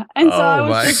 Yeah, and so I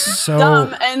was just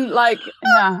dumb, and like,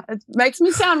 it makes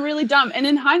me sound really dumb. And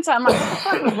in hindsight, I'm like, what the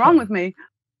fuck was wrong with me?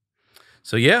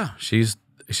 So yeah, she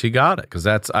got it, because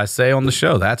I say on the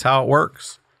show, that's how it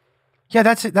works. Yeah,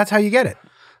 that's how you get it.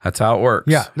 That's how it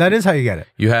works. Yeah, that is how you get it.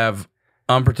 You have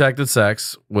unprotected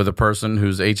sex with a person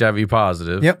who's HIV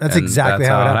positive. Yep, that's exactly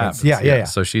how it happens. Yeah.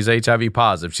 So she's HIV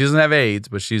positive. She doesn't have AIDS,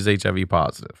 but she's HIV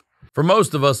positive. For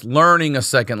most of us, learning a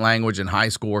second language in high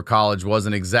school or college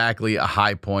wasn't exactly a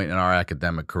high point in our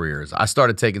academic careers. I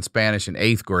started taking Spanish in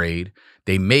 8th grade.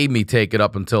 They made me take it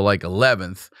up until like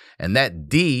 11th, and that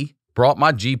D brought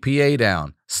my GPA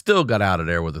down. Still got out of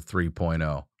there with a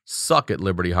 3.0. Suck it,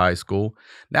 Liberty High School.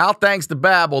 Now, thanks to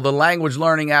Babbel, the language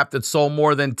learning app that sold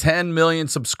more than 10 million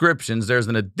subscriptions, there's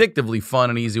an addictively fun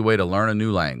and easy way to learn a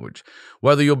new language.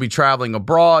 Whether you'll be traveling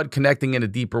abroad, connecting in a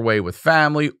deeper way with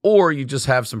family, or you just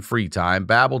have some free time,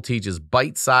 Babbel teaches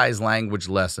bite-sized language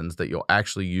lessons that you'll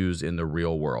actually use in the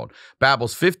real world.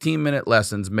 Babbel's 15-minute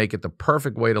lessons make it the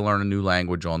perfect way to learn a new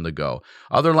language on the go.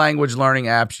 Other language learning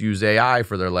apps use AI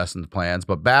for their lessons plans,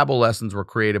 but Babbel lessons were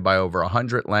created by over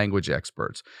 100 language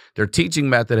experts. Their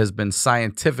teaching method has been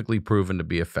scientifically proven to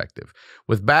be effective.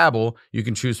 With Babbel, you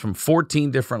can choose from 14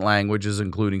 different languages,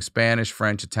 including Spanish,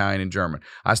 French, Italian, and German.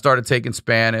 I started taking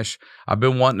Spanish. I've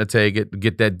been wanting to take it,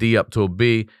 get that D up to a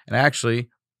B. And actually,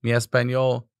 mi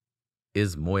español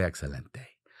is muy excelente.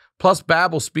 Plus,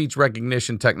 Babbel's speech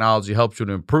recognition technology helps you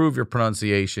to improve your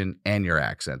pronunciation and your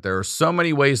accent. There are so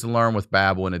many ways to learn with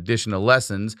Babbel. In addition to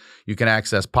lessons, you can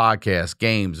access podcasts,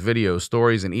 games, videos,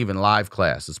 stories, and even live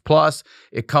classes. Plus,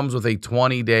 it comes with a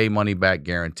 20-day money-back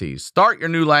guarantee. Start your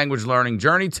new language learning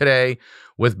journey today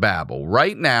with Babbel.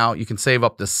 Right now, you can save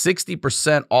up to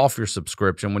 60% off your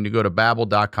subscription when you go to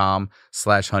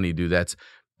babbel.com/honeydew. That's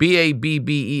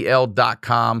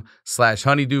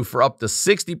BABBEL.com/honeydew for up to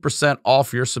 60%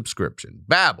 off your subscription.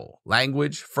 Babbel,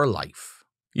 language for life.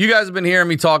 You guys have been hearing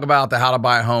me talk about the How to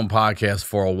Buy a Home podcast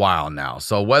for a while now.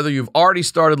 So whether you've already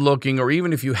started looking or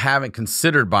even if you haven't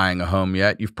considered buying a home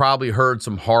yet, you've probably heard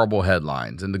some horrible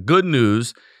headlines. And the good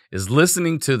news is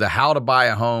listening to the How to Buy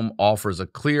a Home offers a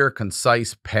clear,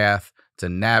 concise path to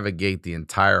navigate the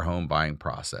entire home buying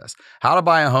process. How to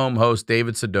Buy a Home host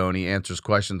David Sidoni answers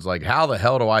questions like, how the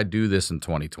hell do I do this in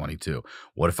 2022?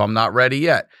 What if I'm not ready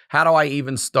yet? How do I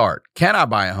even start? Can I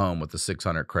buy a home with a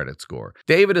 600 credit score?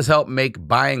 David has helped make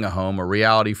buying a home a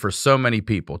reality for so many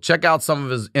people. Check out some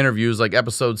of his interviews like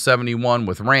episode 71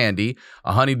 with Randy,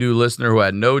 a HoneyDew listener who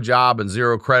had no job and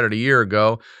zero credit a year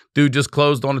ago. Dude just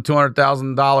closed on a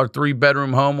 $200,000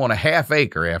 3-bedroom home on a half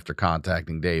acre after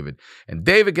contacting David. And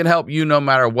David can help you no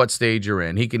matter what stage you're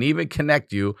in. He can even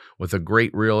connect you with a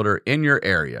great realtor in your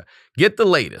area. Get the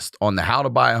latest on the How to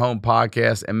Buy a Home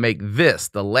podcast and make this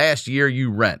the last year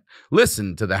you rent.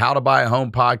 Listen to the How to Buy a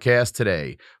Home podcast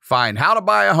today. Find How to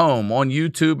Buy a Home on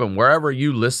YouTube and wherever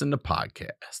you listen to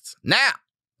podcasts. Now,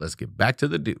 let's get back to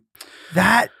the do.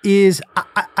 That is,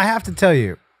 I have to tell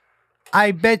you,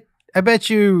 I bet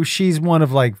you she's one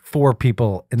of like 4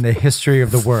 people in the history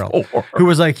of the world who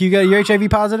was like, "You got your HIV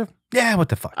positive?" Yeah, what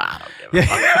the fuck? I don't give a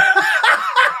fuck.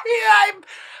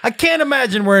 I can't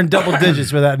imagine we're in double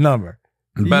digits with that number.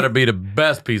 It better be the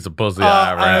best piece of pussy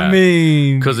I ever had. I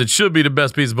mean, because it should be the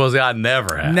best piece of pussy I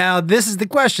never had. Now, this is the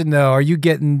question though: are you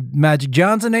getting Magic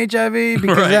Johnson HIV?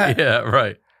 Because right, yeah,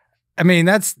 right. I mean,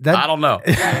 that's that. I don't know.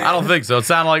 I don't think so. It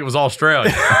sounded like it was Australia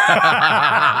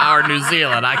or New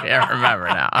Zealand. I can't remember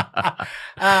now.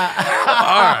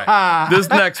 All right. This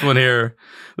next one here.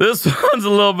 This one's a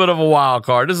little bit of a wild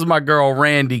card. This is my girl,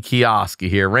 Randy Kioski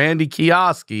here. Randy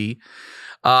Kioski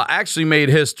actually made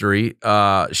history.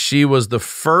 She was the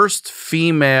first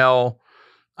female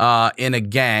in a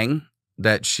gang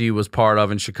that she was part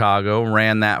of in Chicago.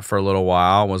 Ran that for a little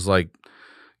while. Was like,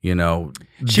 you know,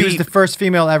 she was the first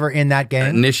female ever in that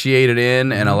gang. Initiated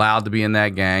in and allowed to be in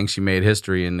that gang. She made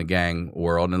history in the gang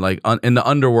world, and like in the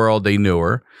underworld, they knew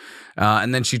her.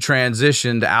 And then she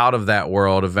transitioned out of that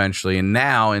world eventually, and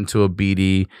now into a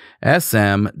BDSM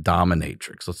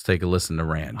dominatrix. Let's take a listen to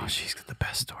Randy. Oh, she's got the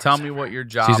best story. Tell me what your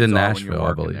job is. She's in Nashville, Nashville, when you're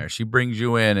working I believe. there. She brings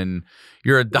you in, and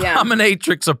you're a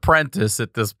dominatrix apprentice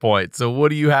at this point. So what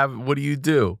do you have? What do you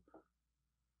do?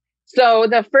 So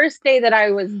the first day that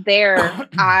I was there,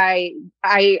 I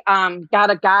got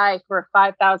a guy for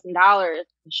 $5,000.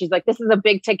 She's like, "This is a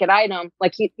big ticket item."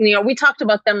 Like we talked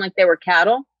about them like they were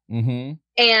cattle,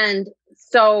 and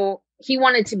so he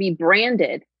wanted to be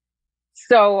branded.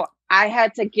 So I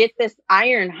had to get this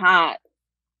iron hot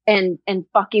and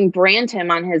fucking brand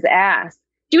him on his ass.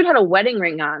 Dude had a wedding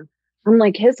ring on. I'm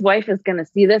like, his wife is going to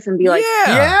see this and be like,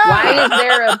 why is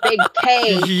there a big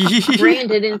K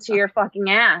branded into your fucking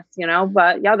ass? You know,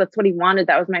 but yeah, that's what he wanted.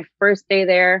 That was my first day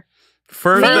there.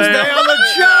 First day on the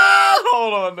job.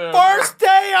 Hold on there. First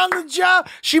day on the job.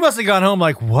 She must have gone home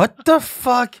like, what the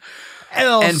fuck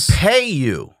else? And pay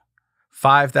you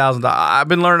 $5,000. I've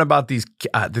been learning about these,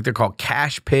 I think they're called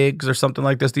cash pigs or something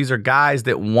like this. These are guys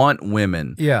that want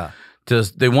women. Yeah.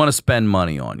 They want to spend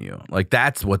money on you. Like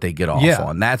that's what they get off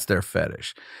on. That's their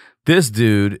fetish. This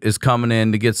dude is coming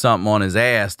in to get something on his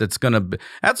ass that's gonna be,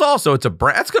 that's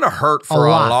gonna hurt for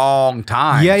a long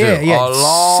time. Yeah, too. yeah. A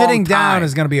long Sitting time. down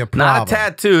is gonna be a problem. Not a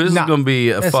tattoo. This is gonna be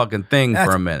a fucking thing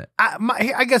for a minute.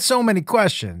 I got so many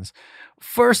questions.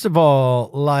 First of all,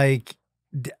 like,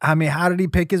 I mean, how did he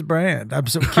pick his brand? I'm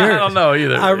so curious. I don't know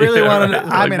either. I really want to.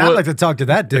 Like, I mean, I'd like to talk to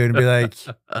that dude and be like,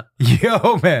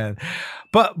 "Yo, man."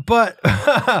 But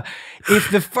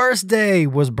if the first day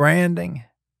was branding,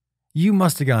 you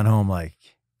must have gone home like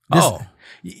this. Oh,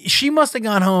 she must have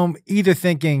gone home either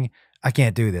thinking, "I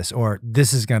can't do this," or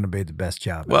 "This is going to be the best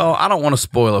job." Well, I don't want to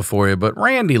spoil it for you, but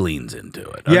Randy leans into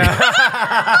it. Yeah.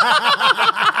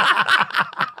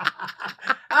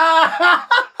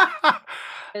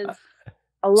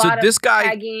 A lot so this of guy,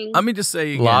 pegging. Let me just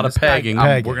say again, a lot of pegging.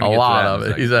 We're gonna get a lot of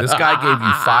it. This guy gave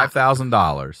you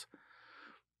 $5,000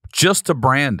 just to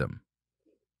brand him.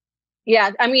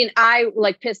 Yeah, I mean, I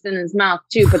like pissed in his mouth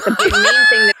too, but the main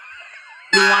thing that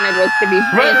he wanted was to be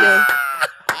branded.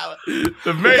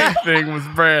 The main thing was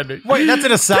branding. Wait, that's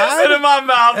an aside? Pissing in my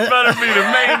mouth better be the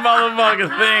main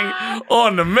motherfucking thing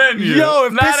on the menu. Yo,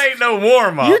 if that ain't no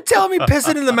warm-up. You telling me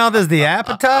pissing in the mouth is the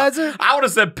appetizer? I would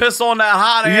have said piss on that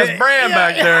hot-ass brand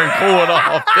back there and cool it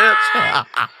off,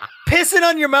 bitch. Pissing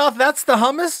on your mouth, that's the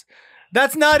hummus?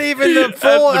 That's not even the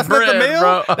full, that's bread, not the meal?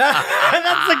 Bro.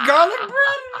 That's the garlic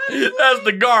bread? That's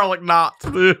the garlic knots,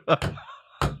 dude.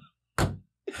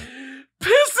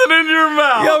 Pissing in your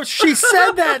mouth. Yo, she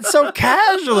said that so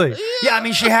casually. Yeah, I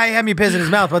mean, she had me piss in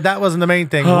his mouth, but that wasn't the main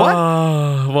thing. What?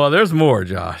 Well, there's more,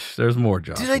 Josh. There's more,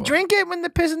 Josh. Do they drink it when they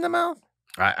piss in the mouth?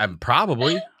 I'm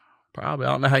probably. I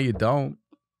don't know how you don't.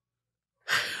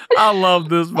 I love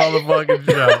this motherfucking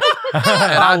show. And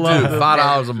I do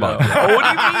 $5 a month. Oh, what do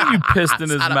you mean you pissed in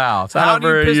his mouth? How do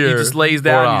you piss? He just lays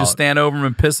down and you just stand over him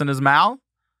and piss in his mouth?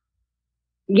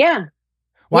 Yeah.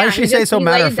 Why does she say so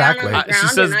matter of factly? She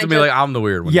says it to me like I'm the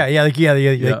weird one. Yeah.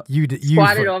 You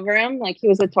squatted over him like he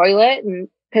was a toilet and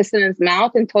pissed in his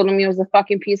mouth and told him he was a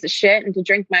fucking piece of shit and to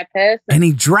drink my piss. And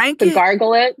he drank it? To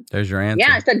gargle it. There's your answer.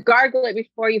 Yeah, I said gargle it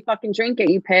before you fucking drink it,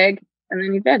 you pig. And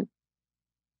then he did.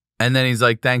 And then he's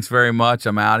like, thanks very much.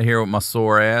 I'm out of here with my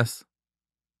sore ass.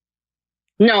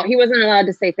 No, he wasn't allowed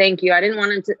to say thank you. I didn't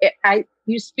want him to.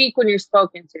 You speak when you're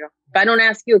spoken to. If I don't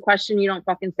ask you a question, you don't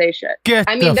fucking say shit. There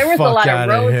was a lot of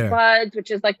rosebuds, which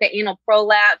is like the anal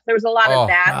prolapse. There was a lot of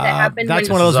that happened. That's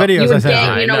one of those videos. You would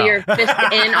get, your fist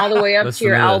in all the way up to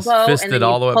your elbow, and then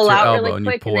you pull out really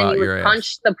quick, and then you would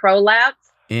punch the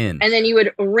prolapse in, and then you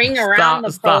would ring around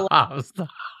the prolapse. Stop.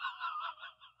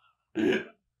 I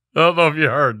don't know if you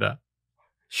heard that.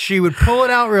 She would pull it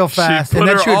out real fast. She put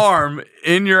her arm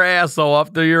in your asshole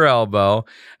up to your elbow,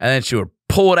 and then she would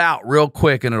pull it out real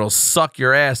quick, and it'll suck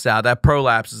your ass out. That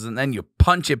prolapses, and then you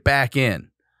punch it back in.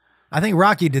 I think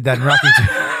Rocky did that in Rocky 2.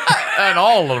 And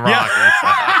all of Rockies.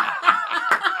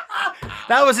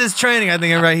 That was his training, I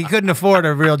think. Right? He couldn't afford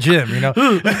a real gym,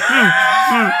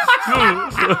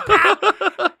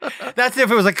 That's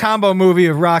if it was a combo movie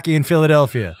of Rocky in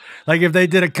Philadelphia. Like if they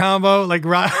did a combo, like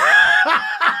Rocky.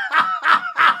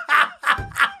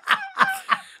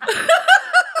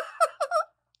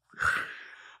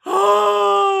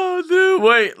 Oh, dude,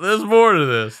 wait, there's more to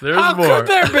this. There's more. How could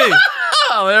there be?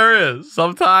 Oh, there is.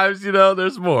 Sometimes,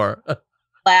 there's more.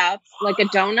 Laps like a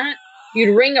donut.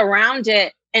 You'd ring around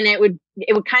it, and it would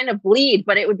kind of bleed,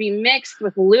 but it would be mixed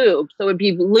with lube. So it would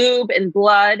be lube and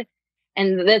blood,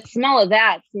 and the smell of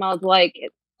that smelled like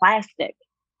plastic.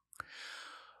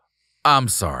 I'm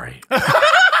sorry.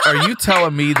 Are you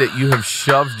telling me that you have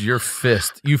shoved your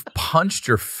fist, you've punched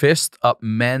your fist up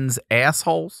men's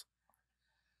assholes?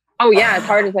 Oh, yeah, as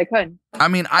hard as I could. I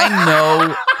mean, I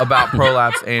know about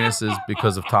prolapse anuses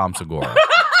because of Tom Segura.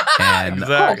 And,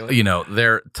 exactly.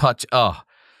 their touch,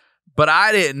 but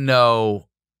I didn't know.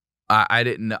 I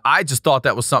didn't know. I just thought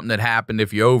that was something that happened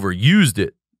if you overused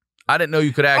it. I didn't know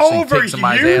you could actually take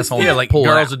somebody's asshole and like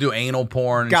girls would do anal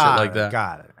porn and shit like that.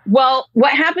 Got it. Well,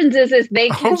 what happens is they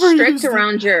constrict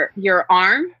around your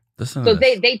arm. Listen so to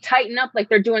this. they tighten up like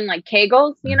they're doing like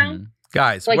Kegels,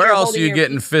 Guys, like where you're else are you holding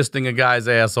getting fisting a guy's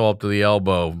asshole up to the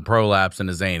elbow, prolapsing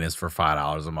his anus for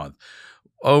 $5 a month?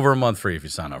 Over a month free if you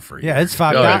sign up free. Yeah, it's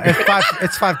 $5,000.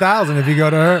 It's $5,000 if you go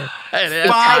to her. It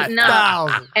is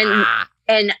 $5,000.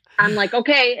 And I'm like,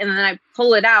 okay, and then I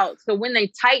pull it out. So when they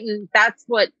tighten, that's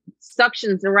what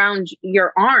suctions around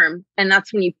your arm, and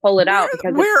that's when you pull it out.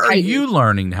 Because where are you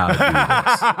learning how to do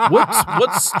this?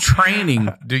 What's training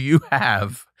do you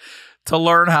have to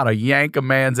learn how to yank a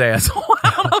man's asshole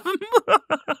out of him?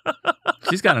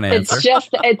 She's got an answer.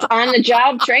 It's on the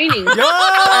job training. On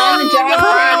the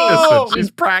job training. She's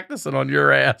practicing on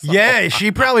your ass. Yeah,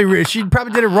 she probably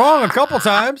did it wrong a couple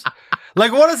times.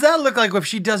 Like, what does that look like if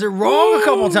she does it wrong a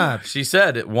couple times? She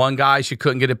said one guy, she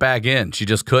couldn't get it back in. She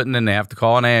just couldn't, and they have to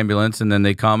call an ambulance, and then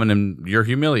they come and you're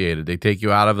humiliated. They take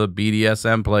you out of the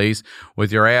BDSM place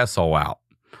with your asshole out.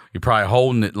 You're probably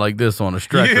holding it like this on a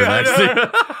stretcher next to you.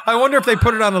 I wonder if they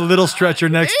put it on a little stretcher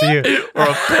next to you. Or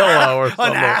a pillow or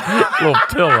something. A little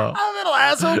pillow. A little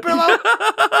asshole pillow.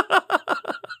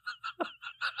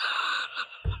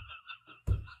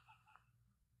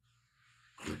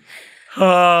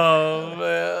 Oh,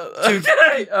 man.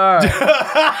 Okay. All right.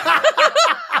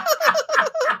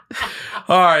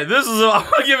 All right. I'm going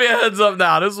to give you a heads up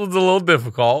now. This one's a little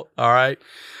difficult. All right.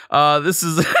 This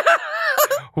is...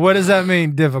 What does that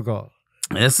mean, difficult?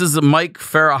 This is Mike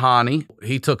Farahani.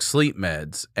 He took sleep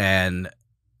meds, and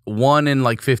 1 in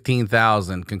like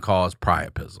 15,000 can cause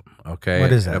priapism. Okay.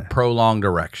 What is that? A prolonged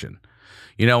erection.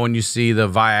 When you see the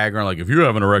Viagra, like if you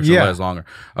have an erection, it lasts longer.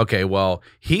 Okay, well,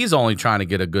 he's only trying to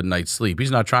get a good night's sleep.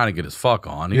 He's not trying to get his fuck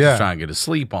on. He's just trying to get his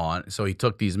sleep on. So he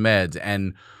took these meds,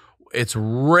 and it's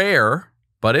rare,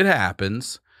 but it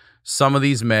happens. Some of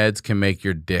these meds can make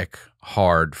your dick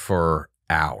hard for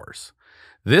hours.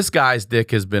 This guy's dick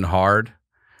has been hard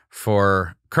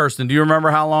for, Kirsten, do you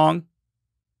remember how long?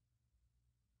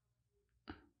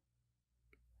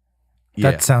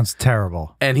 That sounds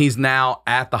terrible. And he's now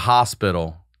at the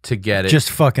hospital to get it. Just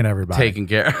fucking everybody. Taken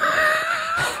care of.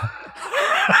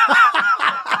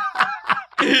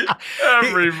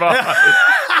 Everybody.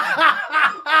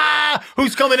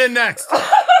 Who's coming in next?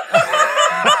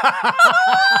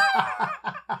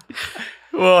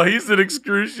 Well, he's in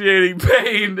excruciating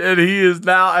pain, and he is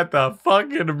now at the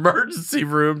fucking emergency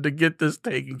room to get this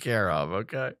taken care of,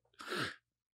 okay?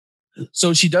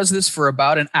 So she does this for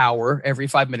about an hour. Every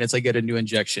 5 minutes, I get a new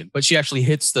injection. But she actually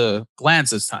hits the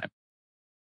glands this time.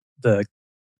 The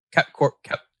I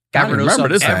remember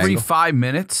this every 5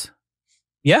 minutes?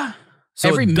 Yeah. So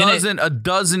every a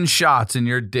dozen shots in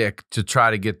your dick to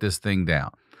try to get this thing down.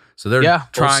 So they're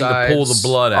trying to pull the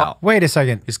blood out. Wait a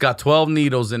second. He's got 12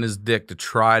 needles in his dick to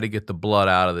try to get the blood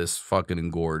out of this fucking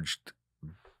engorged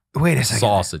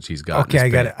sausage he's got. Okay,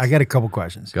 I got a couple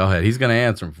questions. Go ahead. He's going to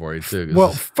answer them for you too.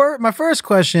 Well, my first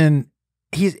question,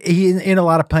 he's in a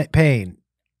lot of pain.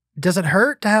 Does it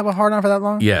hurt to have a hard on for that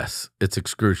long? Yes, it's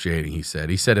excruciating, he said.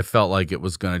 He said it felt like it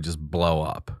was going to just blow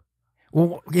up.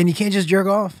 Well, and you can't just jerk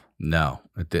off? No,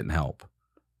 it didn't help.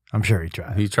 I'm sure he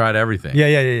tried. He tried everything.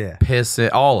 Yeah. Piss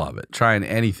it, all of it, trying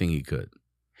anything he could.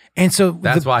 And so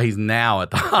that's why he's now at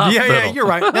the hospital. Yeah, you're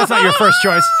right. That's not your first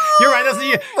choice. You're right.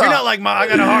 You're not like, I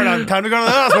got a hard on. Time to go to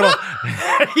the hospital.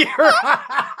 You're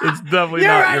right. It's definitely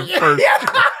not your first choice.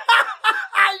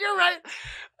 You're right.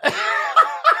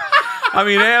 I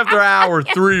mean, after hour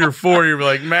 3 or 4, you're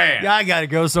like, man. Yeah, I got to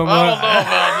go somewhere.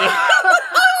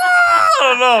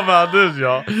 I don't know about this,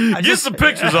 y'all. Get some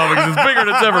pictures of it because it's bigger than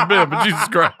it's ever been, but Jesus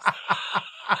Christ.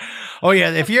 Oh,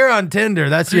 yeah. If you're on Tinder,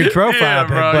 that's your profile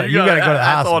pic, but you got to go to the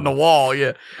hospital. That's on the wall,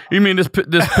 yeah. You mean this pic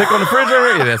on the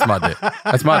refrigerator? Yeah, that's my dick.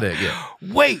 That's my dick, yeah.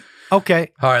 Wait.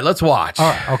 Okay. All right, let's watch. All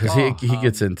right, okay. Because he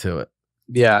gets into it.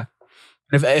 Yeah.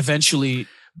 Eventually.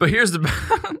 But here's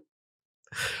the...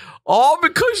 All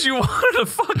because you wanted to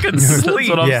fucking sleep. That's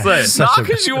what I'm saying. Not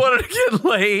because you wanted to get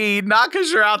laid. Not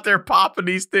because you're out there popping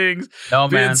these things. No,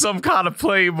 being man. some kind of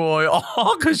playboy.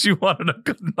 All because you wanted a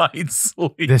good night's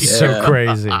sleep. This is so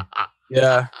crazy.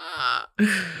 Yeah.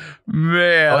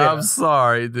 Man, I'm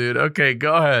sorry, dude. Okay,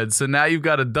 go ahead. So now you've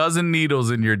got a dozen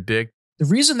needles in your dick. The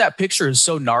reason that picture is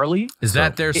so gnarly. Is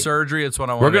that their surgery? It's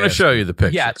what I want. We're going to show you the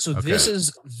picture. Yeah, so this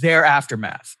is their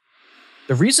aftermath.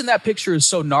 The reason that picture is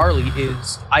so gnarly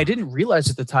is I didn't realize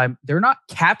at the time they're not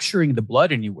capturing the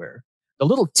blood anywhere. The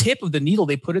little tip of the needle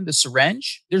they put in the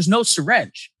syringe, there's no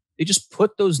syringe. They just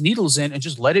put those needles in and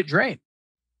just let it drain.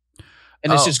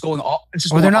 And it's just going all. It's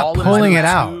just they're not pulling it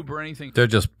out. Or anything. They're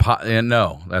just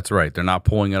no, that's right. They're not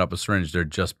pulling it up a syringe. They're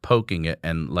just poking it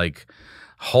and like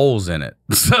holes in it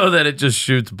so that it just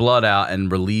shoots blood out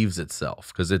and relieves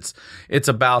itself because it's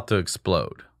about to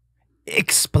explode.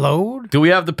 Explode? Do we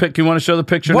have the pic? You want to show the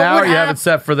picture now, or you have it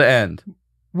set for the end?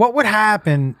 What would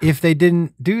happen if they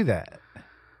didn't do that?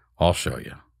 I'll show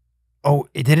you. Oh,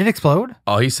 did it explode?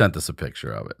 Oh, he sent us a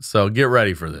picture of it. So get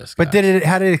ready for this. But guys.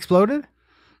 had it exploded?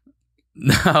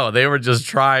 No, they were just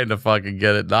trying to fucking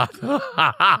get it not.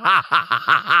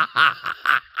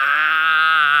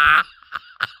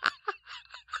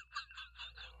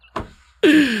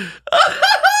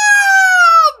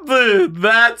 Dude,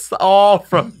 that's all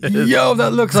from his. Yo,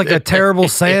 that looks like a terrible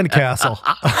sandcastle.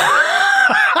 Look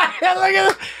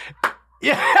at it.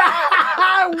 Yeah.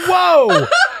 Whoa.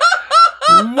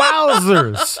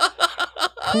 Wowzers.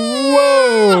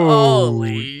 Whoa.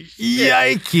 Holy shit.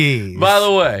 Yikes. By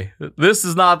the way, this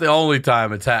is not the only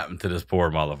time it's happened to this poor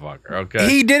motherfucker, okay?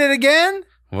 He did it again?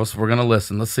 Well, so we're gonna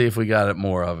listen. Let's see if we got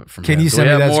more of it from him. Can you send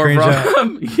me that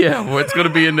screenshot? Yeah, well, it's gonna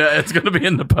be in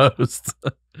the post.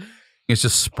 It's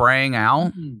just spraying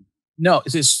out. No,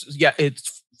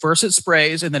 it's first it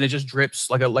sprays and then it just drips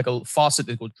like a faucet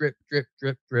that goes drip, drip,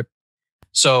 drip, drip.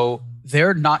 So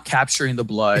they're not capturing the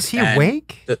blood. Is he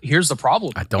awake? Here's the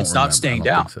problem. I don't. It's not staying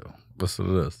down. So. Listen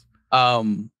to this.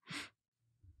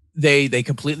 They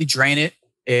completely drain it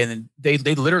and they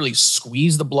literally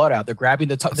squeeze the blood out. They're grabbing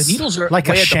the needles are like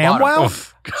a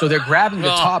ShamWow. So they're grabbing the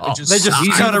top and just they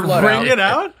just kind of wring it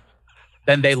out.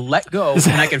 Then they let go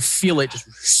and I can feel it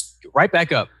just right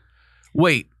back up.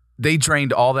 Wait, they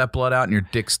drained all that blood out and your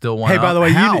dick still went up? Hey, by the way,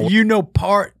 you know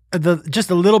part just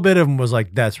a little bit of him was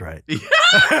like, that's right. Like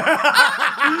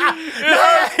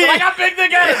how big the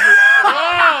guy is.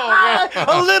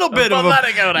 A little bit of him. Let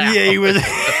it go down. Yeah, he was.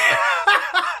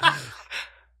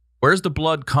 Where's the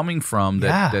blood coming from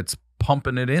that's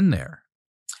pumping it in there?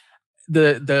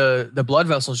 The blood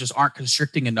vessels just aren't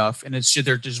constricting enough, and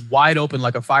they're just wide open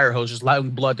like a fire hose, just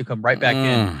allowing blood to come right back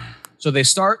in. So they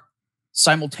start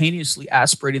simultaneously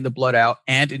aspirating the blood out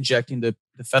and injecting the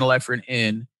phenylephrine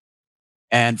in.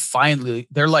 And finally,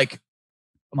 they're like,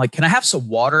 I'm like, can I have some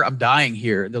water? I'm dying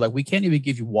here. And they're like, we can't even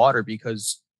give you water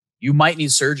because you might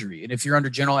need surgery. And if you're under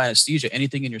general anesthesia,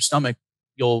 anything in your stomach,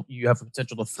 you have the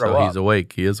potential to throw up. He's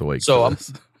awake. He is awake. So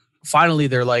finally,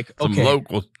 they're like, okay. Some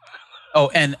locals. Oh,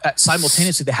 and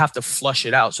simultaneously, they have to flush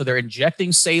it out. So they're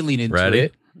injecting saline into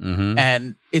it.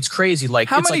 And it's crazy. Like,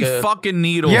 how many fucking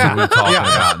needles are we talking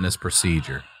about in this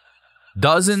procedure?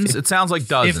 Dozens? It sounds like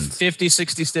dozens. 50,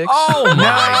 60 sticks. Oh my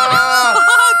God.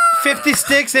 50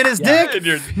 sticks in his dick? In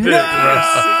your dick,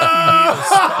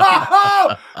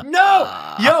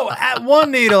 No. Yo, at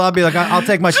one needle, I'll be like, I'll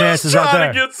take my chances out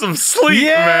there. Just trying to get some sleep,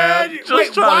 man.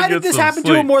 Wait, why did this happen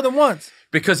to him more than once?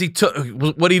 Because he took,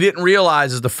 what he didn't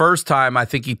realize is the first time, I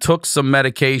think he took some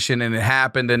medication and it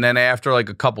happened. And then after like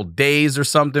a couple days or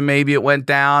something, maybe it went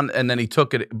down and then he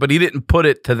took it, but he didn't put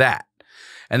it to that.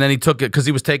 And then he took it because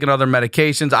he was taking other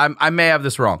medications. I may have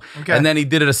this wrong. Okay. And then he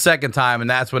did it a second time, and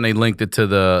that's when they linked it to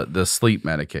the sleep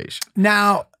medication.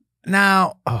 Now,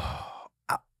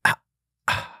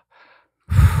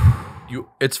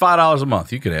 it's $5 a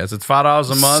month. You could ask. It's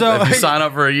 $5 a month. So, if you sign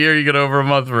up for a year, you get over a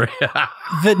month free.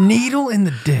 The needle in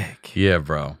the dick. Yeah,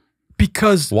 bro.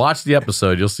 Because watch the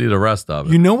episode, you'll see the rest of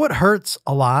it. You know what hurts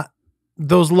a lot?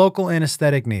 Those local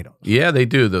anesthetic needles. Yeah, they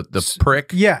do. The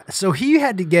prick. Yeah. So he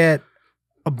had to get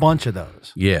a bunch of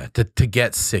those. Yeah, to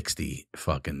get 60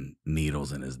 fucking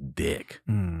needles in his dick.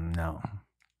 No.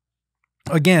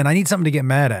 Again, I need something to get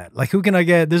mad at. Like, who can I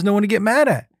get? There's no one to get mad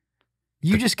at.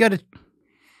 You just got a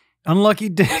unlucky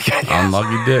dick.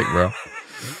 Unlucky dick, bro.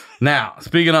 Now,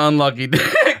 speaking of unlucky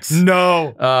dicks.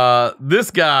 No.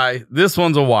 This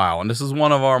one's a wild, and this is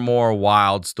one of our more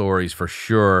wild stories for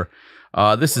sure.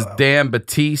 This is Dan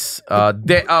Batiste. Have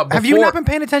you not been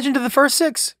paying attention to the first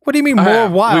 6? What do you mean more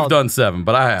wild? We've done 7,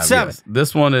 but I have. 7. Yes.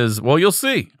 This one is, well, you'll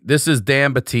see. This is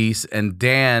Dan Batiste, and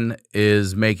Dan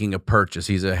is making a purchase.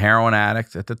 He's a heroin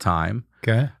addict at the time.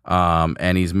 Okay.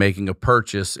 And he's making a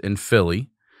purchase in Philly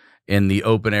in the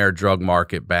open air drug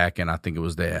market back in, I think it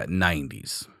was the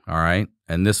 90s. All right.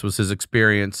 And this was his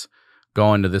experience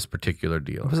going to this particular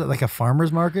deal. Was it like a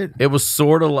farmer's market? It was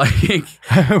sort of like,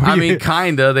 I mean,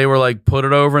 kind of. They were like, put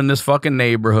it over in this fucking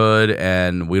neighborhood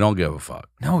and we don't give a fuck.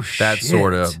 No shit. That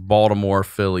sort of Baltimore,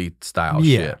 Philly style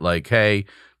shit. Like, hey,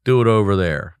 do it over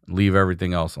there. Leave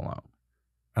everything else alone.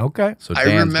 Okay. So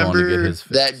Dan's going to get his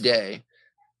fix. That day,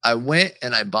 I went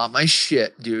and I bought my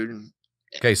shit, dude.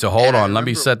 Okay, so hold on. Let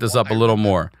me set this up a little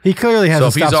more. He clearly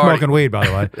hasn't stopped smoking weed, by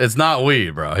the way. It's not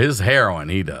weed, bro. His heroin,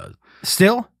 he does.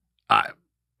 Still?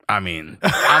 I mean,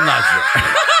 I'm not sure.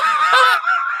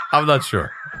 I'm not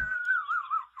sure.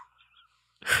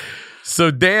 So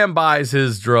Dan buys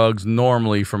his drugs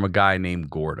normally from a guy named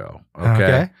Gordo.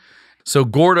 Okay. So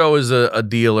Gordo is a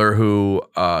dealer who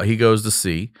he goes to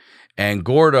see. And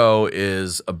Gordo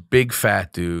is a big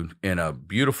fat dude in a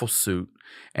beautiful suit.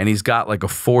 And he's got like a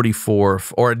 44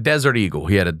 or a Desert Eagle.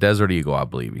 He had a Desert Eagle, I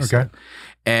believe he said.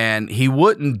 And he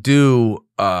wouldn't do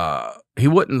he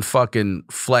wouldn't fucking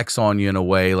flex on you in a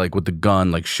way like with the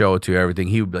gun, like show it to you, everything.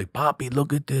 He would be like, Poppy,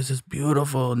 look at this. It's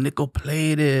beautiful. Nickel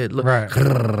plated. Look. Right.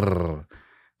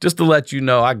 Just to let you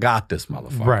know, I got this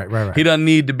motherfucker. Right. He doesn't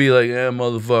need to be like, yeah,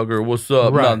 motherfucker, what's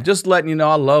up? Right. No, just letting you know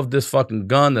I love this fucking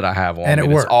gun that I have on and me. It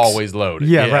works. It's always loaded.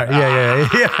 Yeah, right.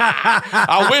 Yeah.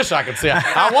 I wish I could see it.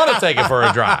 I want to take it for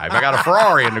a drive. I got a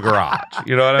Ferrari in the garage.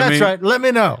 You know what I mean? That's right. Let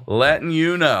me know. Letting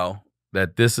you know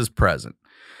that this is present.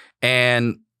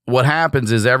 And what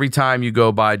happens is every time you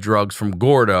go buy drugs from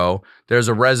Gordo, there's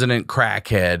a resident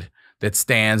crackhead that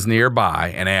stands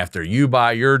nearby. And after you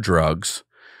buy your drugs,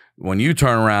 when you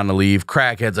turn around to leave,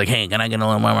 crackhead's like, hey, can I get a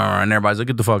little more? And everybody's like,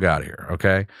 get the fuck out of here.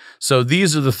 Okay. So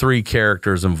these are the 3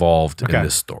 characters involved in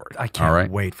this story. I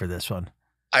can't wait for this one.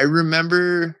 I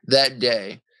remember that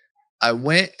day. I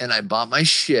went and I bought my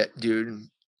shit, dude.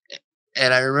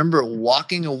 And I remember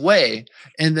walking away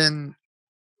and then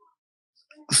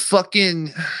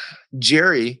fucking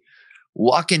Jerry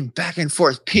walking back and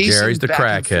forth, pacing. Jerry's the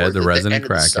crackhead, the resident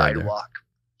crackhead.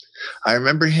 I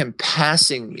remember him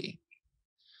passing me.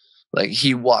 Like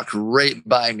he walked right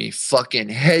by me, fucking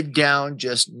head down,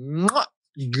 just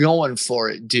going for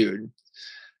it, dude.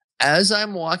 As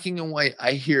I'm walking away,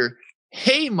 I hear,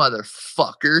 hey,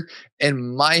 motherfucker.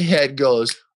 And my head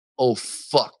goes, oh,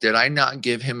 fuck, did I not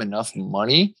give him enough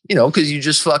money? You know, because you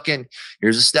just fucking,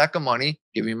 here's a stack of money,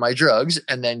 give me my drugs,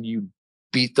 and then you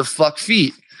beat the fuck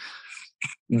feet.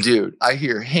 Dude, I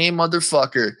hear, hey,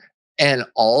 motherfucker. And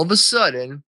all of a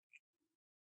sudden,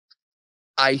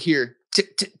 I hear,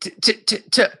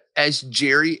 as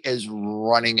Jerry is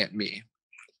running at me.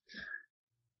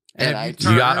 And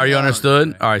are you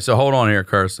understood? All right, so hold on here,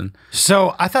 Kirsten.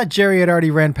 So I thought Jerry had already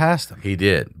ran past him. He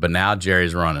did, but now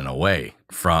Jerry's running away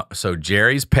from. So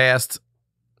Jerry's past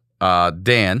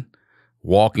Dan,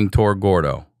 walking toward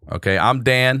Gordo. Okay, I'm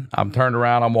Dan. I'm turned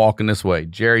around. I'm walking this way.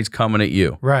 Jerry's coming at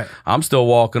you. Right. I'm still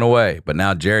walking away, but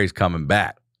now Jerry's coming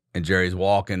back, and Jerry's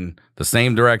walking the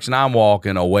same direction I'm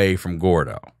walking away from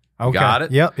Gordo. Okay. Got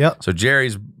it? Yep. So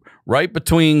Jerry's right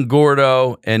between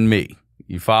Gordo and me.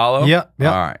 You follow? Yep. All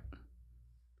right.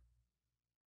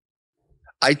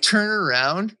 I turn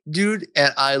around, dude,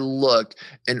 and I look,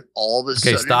 and all of a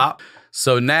sudden... Okay, stop.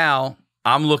 So now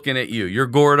I'm looking at you. You're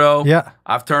Gordo. Yeah.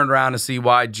 I've turned around to see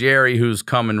why Jerry, who's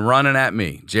coming running at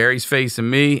me. Jerry's facing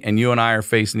me, and you and I are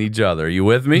facing each other. Are you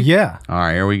with me? Yeah. All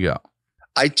right, here we go.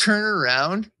 I turn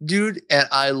around, dude, and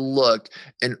I look,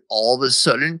 and all of a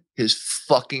sudden, his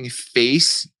fucking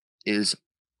face is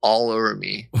all over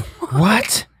me.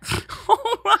 What?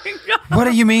 Oh, my God. What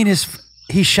do you mean?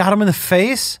 He shot him in the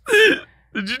face?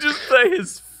 Did you just say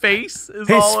his face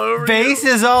is all over His face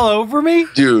is all over me?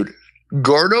 Dude,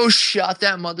 Gordo shot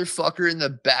that motherfucker in the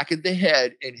back of the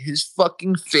head, and his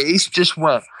fucking face just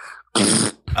went all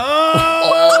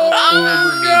over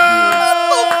me,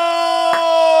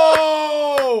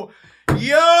 dude.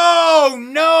 Yo,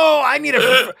 no, I need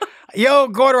Yo,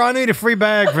 Gordo, I need a free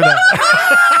bag for that.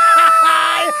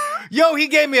 Yo, he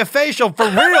gave me a facial for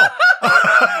real.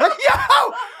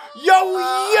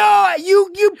 Yo,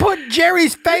 you put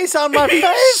Jerry's face on my face?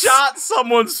 He shot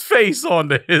someone's face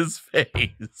onto his face.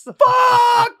 Fuck,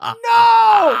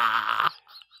 no.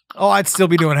 Oh, I'd still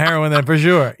be doing heroin then for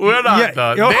sure. We're not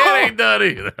done. Dan ain't done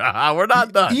either. We're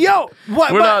not done. Yo,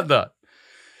 what? We're not done.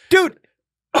 Dude.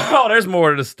 Oh, there's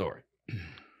more to the story.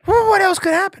 Well, what else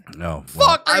could happen? No.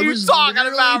 Fuck are you talking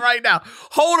about right now?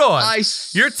 Hold on.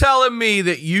 You're telling me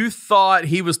that you thought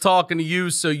he was talking to you,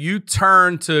 so you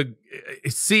turn to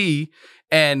see,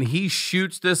 and he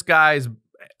shoots this guy's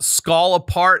skull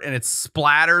apart, and it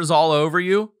splatters all over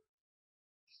you?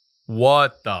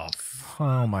 What the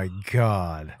Oh, my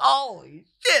God. Holy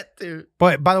shit, dude.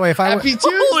 But by the way, Happy Tuesday.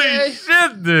 Holy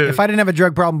shit, dude. If I didn't have a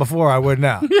drug problem before, I would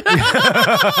now.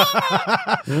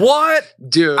 What?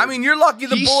 Dude. I mean, you're lucky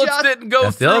the bullets didn't go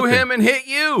through him and hit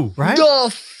you. Right?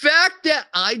 The fact that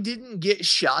I didn't get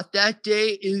shot that day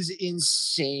is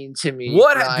insane to me.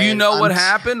 What? Ryan. Do you know what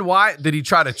happened? Why? Did he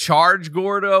try to charge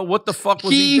Gordo? What the fuck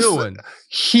was he doing?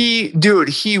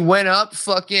 He went up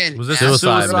fucking... Was this a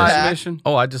suicide mission?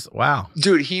 Oh, wow.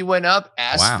 Dude, he went up,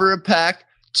 asked for a pack,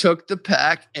 took the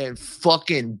pack, and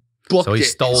fucking booked it. So he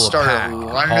stole a pack,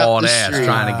 hauled ass,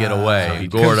 trying to get away.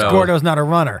 Gordo's not a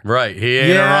runner. Right, he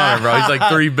ain't a runner, bro. He's like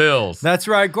 3 bills. That's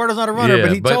right. Gordo's not a runner,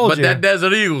 but he told you. But that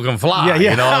Desert Eagle can fly.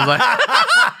 Yeah. You know what I'm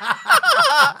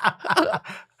like?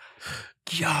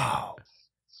 Yo.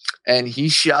 And he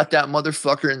shot that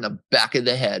motherfucker in the back of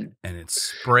the head. And it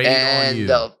sprayed on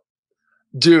you.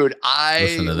 Dude,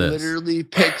 I literally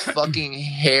picked fucking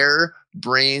hair,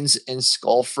 brains, and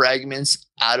skull fragments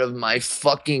out of my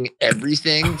fucking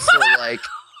everything for like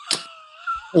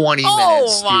 20 minutes.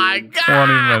 Oh my God.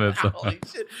 20 minutes. Holy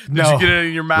shit. Did you get it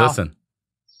in your mouth? Listen.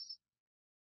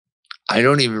 I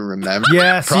don't even remember.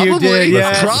 Yes, probably, you did.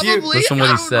 Yes, probably. Listen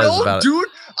what he says about it. Dude,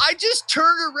 I just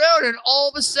turned around and all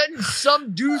of a sudden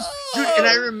some dude, and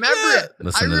I remember it.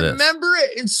 Listen to this. I remember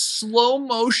it in slow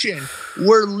motion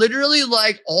where literally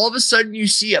like all of a sudden you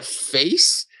see a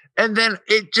face and then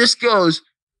it just goes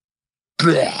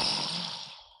bleh.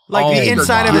 Like the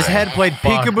inside of his head played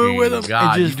peekaboo with him.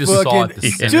 God, and you just saw it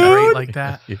disintegrate like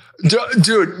that.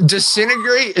 Dude,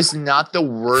 disintegrate is not the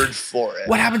word for it.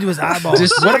 What happened to his eyeball? What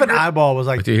if an eyeball was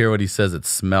like? Did you hear what he says? It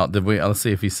smelled. Let's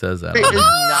see if he says that. It is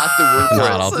not the word for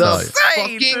it. I'll tell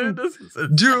you.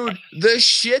 Dude, the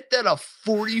shit that a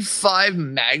 45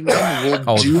 Magnum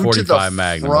will do to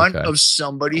the front of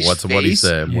somebody's face what he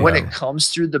said, when it comes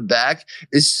through the back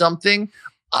is something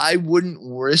I wouldn't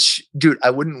wish, dude. I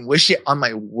wouldn't wish it on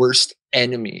my worst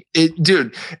enemy. It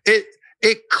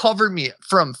covered me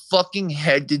from fucking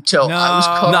head to toe. I was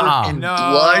covered in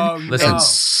blood and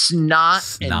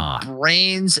snot and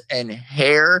brains and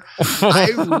hair. I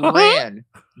ran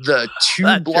the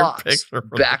 2 blocks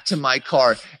back to my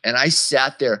car and I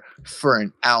sat there for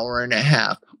an hour and a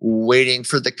half waiting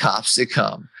for the cops to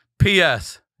come.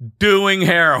 P.S. Doing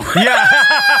heroin. Yeah.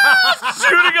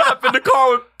 Shooting up in the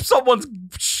car with someone's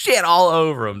shit all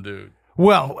over him, dude.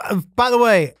 Well, by the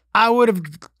way, I would have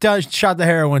shot the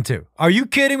heroin too. Are you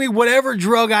kidding me? Whatever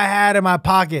drug I had in my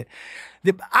pocket,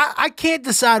 I can't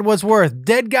decide what's worse.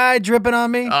 Dead guy dripping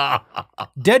on me?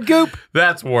 Dead goop?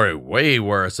 That's way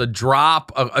worse. A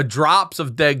drops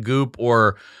of dead goop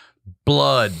or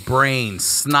blood, brain,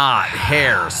 snot,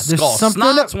 hair, skull.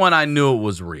 Snot's when I knew it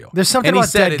was real. There's something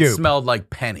about dead goop. It smelled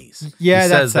like pennies. Yeah, he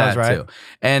says that sounds that right. too.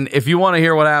 And if you want to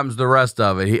hear what happens to the rest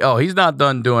of it, he's not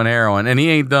done doing heroin, and he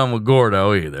ain't done with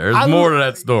Gordo either. There's more to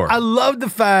that story. I love the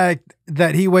fact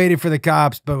that he waited for the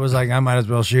cops, but was like, I might as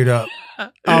well shoot up.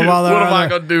 What am I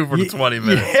gonna do for the 20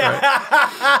 minutes? Yeah.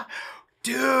 Right?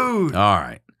 Dude. All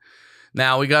right.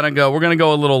 Now we're going to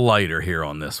go a little lighter here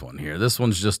on this one here. This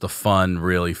one's just a fun,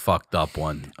 really fucked up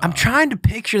one. I'm trying to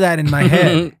picture that in my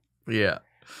head. Yeah.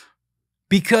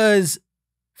 Because,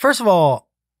 first of all,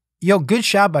 good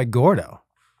shot by Gordo.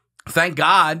 Thank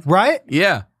God. Right?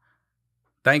 Yeah.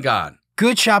 Thank God.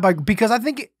 Good shot by, because I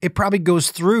think it probably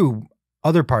goes through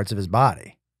other parts of his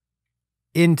body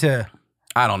into.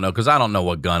 I don't know, because I don't know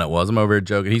what gun it was. I'm over here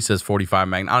joking. He says 45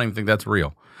 Magnum. I don't even think that's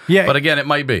real. Yeah. But again, it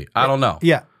might be. I don't know.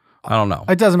 Yeah. I don't know.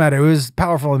 It doesn't matter. It was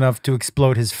powerful enough to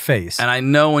explode his face. And I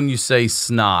know when you say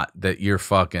snot that you're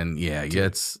fucking,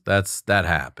 that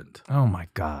happened. Oh my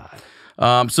God.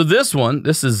 So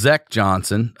this is Zach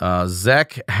Johnson.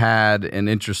 Zach had an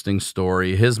interesting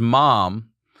story. His mom,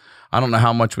 I don't know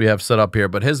how much we have set up here,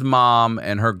 but his mom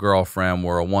and her girlfriend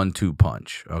were a 1-2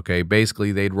 punch. Okay.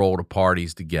 Basically, they'd roll to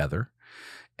parties together.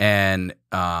 And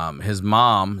his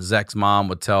mom, Zach's mom,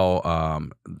 would tell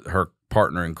her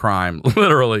partner in crime,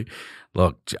 literally,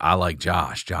 look, I like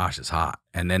Josh. Josh is hot.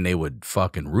 And then they would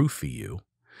fucking roofie you.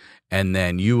 And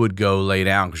then you would go lay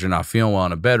down because you're not feeling well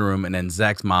in a bedroom. And then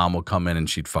Zach's mom would come in and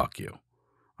she'd fuck you.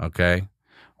 Okay?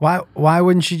 Why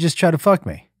wouldn't she just try to fuck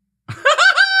me?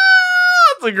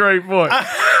 That's a great point.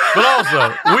 But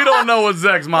also, we don't know what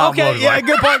Zach's mom looks like.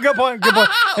 Good point.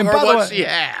 And or by what the way, she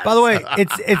has. By the way,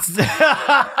 it's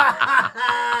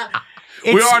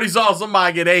we already saw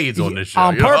somebody get AIDS on this show.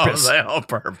 On purpose. On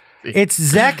purpose. It's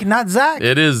Zach, not Zach.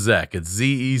 It is Zach. It's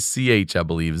Zech, I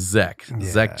believe. Zach. Yeah.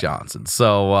 Zach Johnson.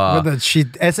 So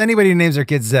as anybody who names their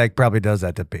kid Zach probably does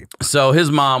that to people. So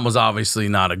his mom was obviously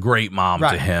not a great mom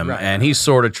to him. And he's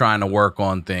sort of trying to work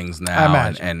on things now. I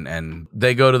imagine. And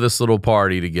they go to this little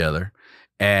party together.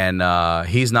 And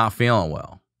he's not feeling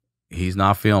well.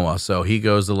 So he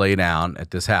goes to lay down at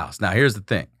this house. Now, here's the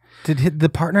thing. Did the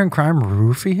partner in crime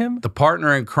roofie him? The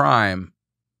partner in crime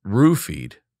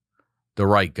roofied the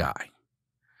right guy.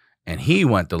 And he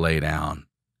went to lay down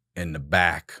in the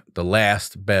back, the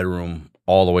last bedroom,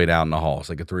 all the way down the hall. It's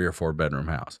like a 3 or 4 bedroom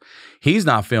house. He's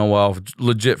not feeling well,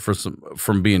 legit,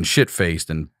 from being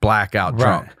shit-faced and blackout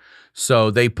drunk.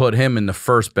 So they put him in the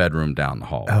first bedroom down the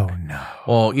hall. Oh, no.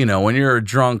 Well, when you're a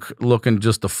drunk looking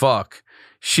just to fuck,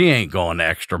 she ain't going the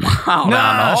extra mile down the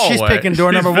hallway. She's picking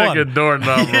door number one. She's picking door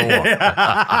number one.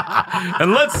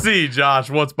 And let's see, Josh,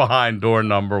 what's behind door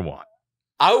number 1.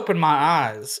 I open my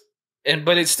eyes,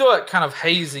 but it's still kind of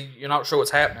hazy. You're not sure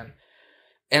what's happening.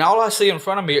 And all I see in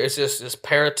front of me is just this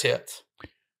pair of tits.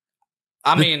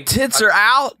 The tits are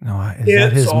out? No, is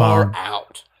that his mom? Tits are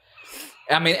out.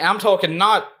 I mean, I'm talking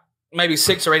not maybe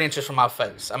 6 or 8 inches from my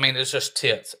face. I mean, it's just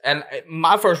tits. And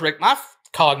my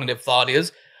cognitive thought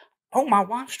is, oh, my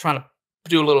wife's trying to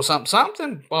do a little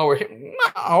something while we're here.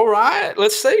 All right,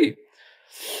 let's see.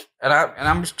 And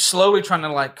I'm slowly trying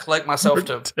to collect myself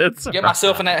to get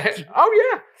myself in that.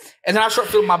 Oh yeah. And then I start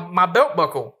feeling my belt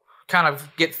buckle kind of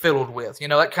get fiddled with.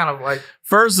 That kind of like.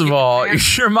 First of all,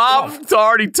 your mom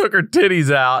already took her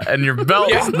titties out, and your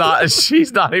belt is not.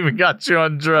 She's not even got you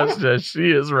undressed yet. She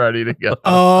is ready to go.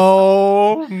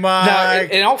 Oh my! Now,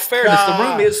 in all fairness, the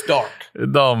room is dark.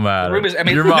 It don't matter. The room is,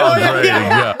 your mom's ready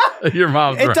to go. Your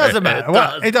mom's ready. It doesn't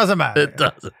matter. It doesn't matter. It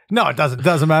doesn't. No, it doesn't. It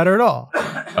doesn't matter at all.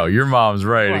 Oh, your mom's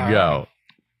ready to go.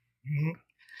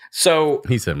 So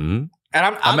he said, and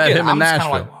I met him in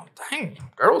Nashville. Kind of like, well, dang,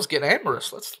 girls get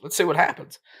amorous. Let's see what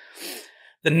happens.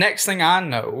 The next thing I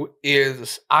know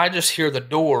is I just hear the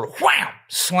door wham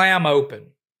slam open,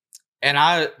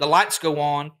 and the lights go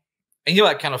on, and you know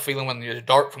that kind of feeling when you're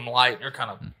dark from light and you're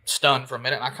kind of stunned for a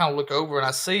minute. And I kind of look over and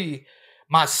I see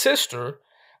my sister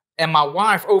and my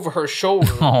wife over her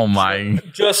shoulder. Oh my!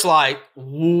 Just like,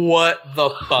 what the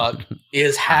fuck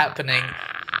is happening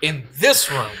in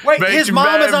this room? Wait, his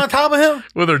mom is on top of him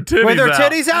with her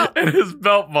titties out and his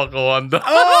belt buckle undone.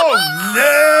 Oh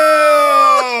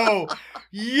no!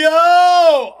 Yo!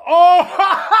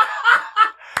 Oh!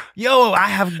 Yo, I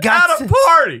have got at a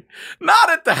party, not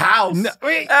at the house. No,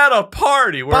 at a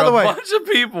party where a bunch of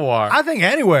people are. I think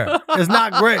anywhere is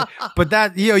not great, but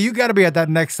that you got to be at that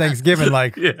next Thanksgiving.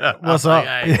 Like, what's up?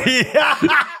 Let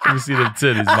me see the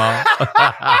titties, mom.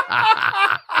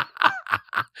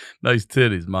 Nice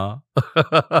titties, mom.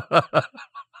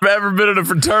 Ever been at a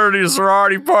fraternity or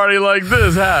sorority party like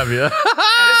this? Have you? This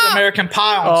is American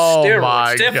Pie on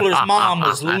steroids. Stifler's mom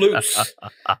was loose,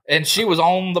 and she was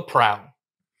on the prowl.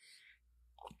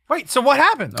 Wait, so what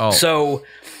happened? Oh. So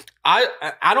I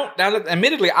don't,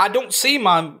 admittedly, I don't see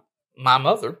my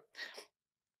mother.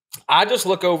 I just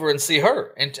look over and see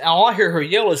her. And all I hear her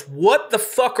yell is, "What the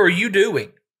fuck are you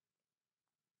doing?"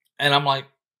 And I'm like,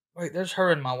 wait, there's her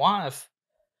and my wife.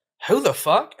 Who the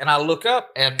fuck? And I look up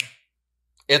and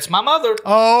it's my mother.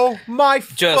 Oh my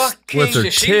just with her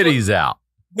titties out.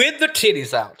 with the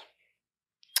titties out.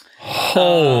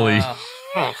 Holy.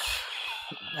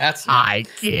 That's I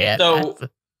can't. So,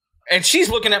 and she's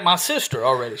looking at my sister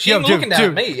already. She's looking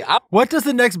at me. What does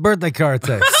the next birthday card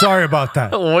say? Sorry about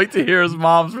that. Wait to hear his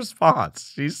mom's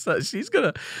response. She's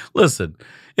gonna listen.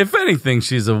 If anything,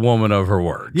 she's a woman of her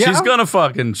word. Yeah. She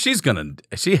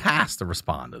has to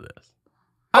respond to this.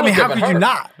 I mean, how could you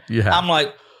not? Yeah. I'm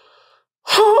like,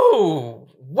 oh,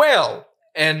 well,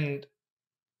 and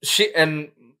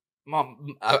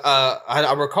Mom,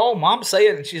 I recall Mom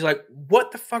saying, and she's like,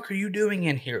 "What the fuck are you doing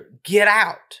in here? Get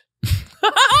out!"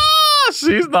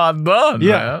 She's not done.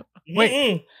 Yeah. Man.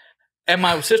 Wait. And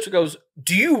my sister goes,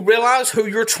 "Do you realize who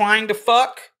you're trying to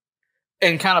fuck?"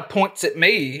 And kind of points at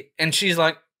me, and she's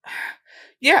like,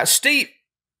 "Yeah, Steve."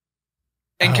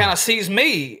 And kind of sees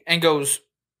me and goes,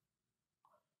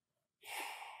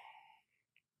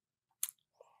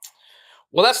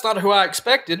 "Well, that's not who I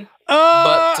expected,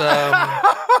 but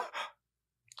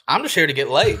I'm just here to get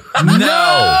laid."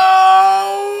 No.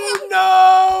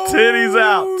 Titties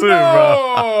out too,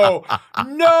 bro.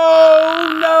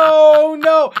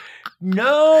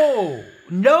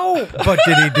 No. But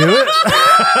did he do it?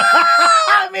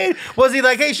 I mean, was he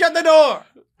like, "Hey, shut the door.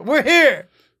 We're here"?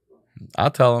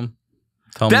 I'll tell him.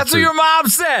 That's what your mom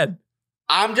said.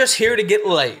 I'm just here to get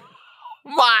laid.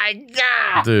 My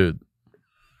God. Dude.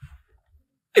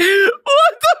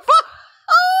 What the fuck?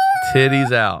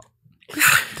 Titties out.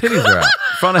 Titties are out.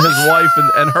 In front of his wife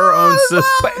and her own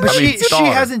sister. But she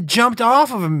hasn't jumped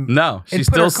off of him. No, she's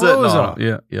still sitting on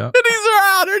him. Yeah. Titties are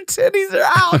out. Her titties are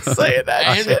out. Saying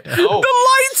that shit. The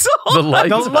lights on. The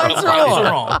lights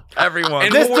are on. Everyone.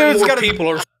 And this dude's got people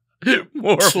are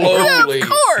more slowly. Yeah, of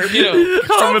course. You know,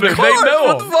 coming in. They know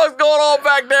what the fuck's going on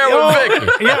back there with Vicky?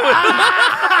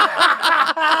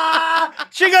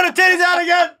 She got her titties out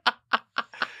again.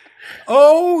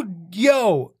 Oh,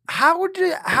 yo. How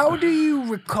do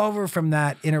you recover from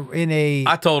that in a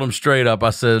I told him straight up,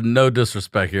 I said, no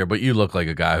disrespect here, but you look like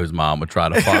a guy whose mom would try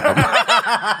to fuck him.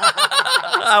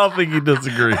 I don't think he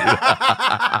disagrees.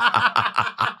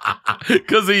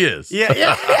 Because he is. Yeah.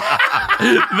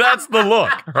 That's the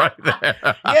look right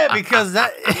there. Yeah, because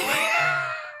that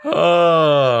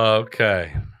Oh,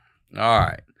 okay. All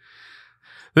right.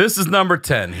 This is number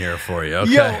 10 here for you.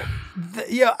 Okay.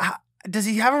 Yo, does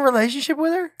he have a relationship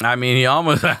with her? I mean, he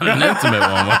almost had an intimate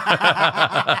one. Well,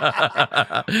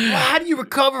 how do you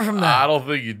recover from that? I don't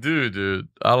think you do, dude.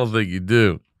 I don't think you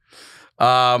do.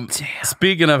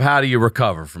 Speaking of how do you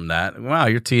recover from that? Wow,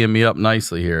 you're teeing me up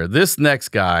nicely here. This next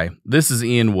guy, this is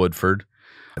Ian Woodford.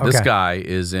 This guy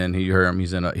is in, you heard him,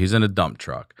 he's in a dump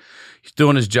truck. He's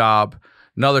doing his job.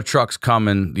 Another truck's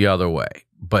coming the other way,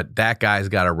 but that guy's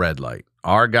got a red light.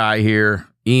 Our guy here,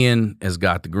 Ian, has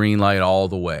got the green light all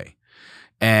the way.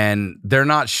 And they're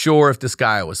not sure if this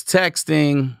guy was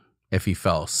texting, if he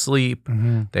fell asleep.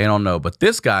 Mm-hmm. They don't know. But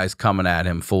this guy's coming at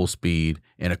him full speed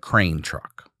in a crane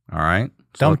truck. All right?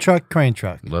 Dump truck, crane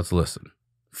truck. Let's listen.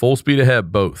 Full speed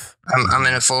ahead, both. I'm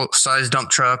in a full-size dump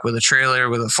truck with a trailer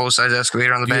with a full-size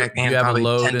excavator on the back and probably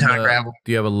 10-ton of gravel.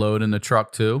 Do you have a load in the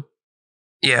truck, too?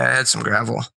 Yeah, I had some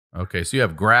gravel. Okay, so you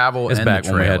have gravel it's and back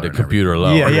the when we had the computer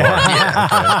load. Yeah. Okay.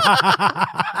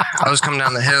 I was coming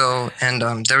down the hill,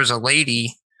 and there was a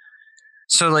lady.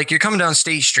 So, like, you're coming down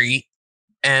State Street,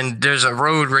 and there's a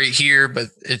road right here, but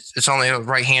it's only a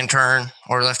right-hand turn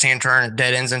or left-hand turn. It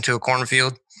dead ends into a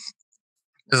cornfield.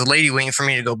 There's a lady waiting for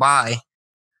me to go by.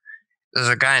 There's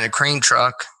a guy in a crane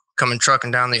truck coming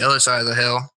trucking down the other side of the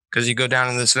hill because you go down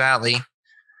in this valley.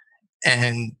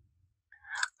 And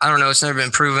I don't know, it's never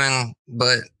been proven,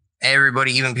 but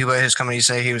everybody, even people at his company,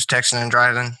 say he was texting and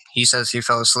driving. He says he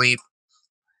fell asleep.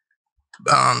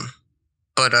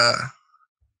 But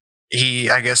he,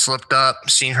 I guess, slipped up,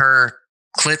 seen her,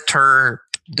 clipped her.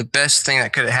 The best thing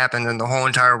that could have happened in the whole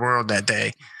entire world that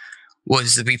day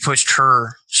was that we pushed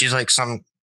her. She's like some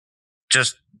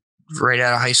just right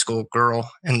out of high school girl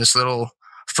in this little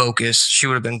Focus. She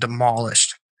would have been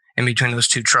demolished in between those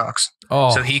two trucks.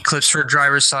 Oh. So he clips her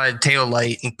driver's side tail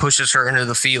light and pushes her into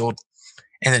the field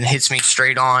and then hits me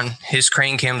straight on. His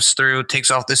crane comes through, takes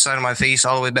off this side of my face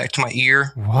all the way back to my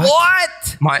ear.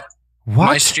 What?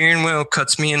 My steering wheel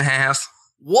cuts me in half.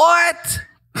 What?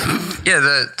 Yeah,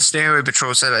 the State Highway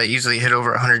Patrol said I easily hit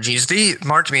over 100 Gs. They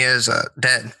marked me as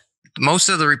dead. Most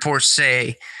of the reports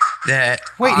say that.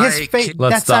 Wait, his face,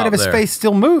 that side of his face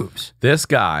still moves. This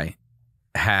guy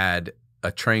had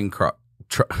a train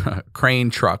crane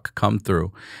truck come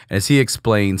through. And as he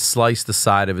explained, slice the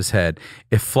side of his head.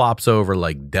 It flops over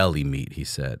like deli meat, he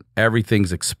said.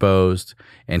 Everything's exposed,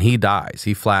 and he dies.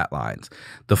 He flatlines.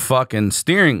 The fucking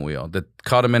steering wheel that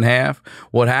cut him in half,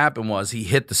 what happened was he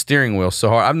hit the steering wheel so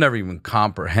hard. I've never even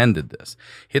comprehended this.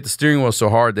 Hit the steering wheel so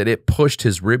hard that it pushed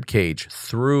his rib cage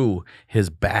through his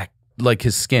back, like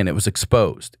his skin. It was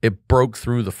exposed. It broke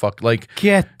through the fuck, like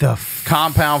get the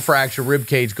compound fracture rib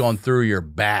cage going through your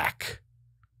back.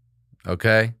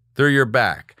 Okay? Through your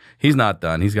back. He's not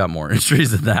done. He's got more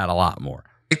injuries than that, a lot more.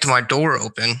 Kicked my door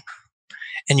open.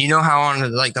 And you know how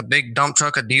on like a big dump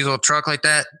truck, a diesel truck like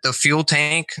that, the fuel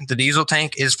tank, the diesel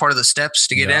tank is part of the steps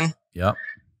to get in? Yep.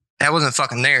 That wasn't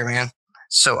fucking there, man.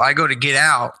 So I go to get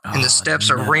out, and the steps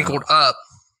are wrinkled up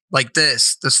like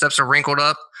this. The steps are wrinkled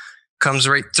up, comes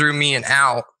right through me and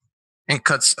out, and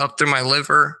cuts up through my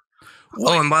liver.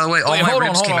 Oh, and by the way, all my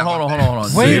ribs came out. Hold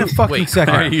on. Wait a fucking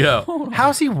second. There you go.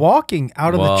 How's he walking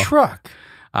out of the truck?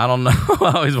 I don't know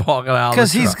how he's walking out of the truck.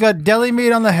 Because he's got deli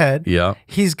meat on the head. Yeah.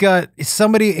 He's got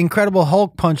somebody, Incredible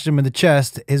Hulk punched him in the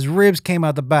chest. His ribs came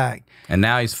out the back. And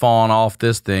now he's fallen off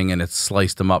this thing, and it's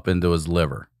sliced him up into his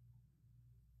liver.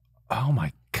 Oh,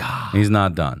 my God. He's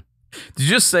not done. Did you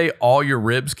just say all your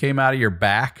ribs came out of your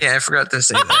back? Yeah, I forgot to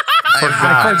say that. I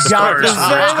forgot to say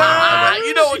that.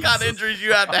 You know what kind of injuries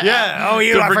you have to have. Yeah. Oh,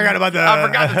 I forgot about that. I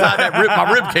forgot the time that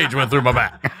my rib cage went through my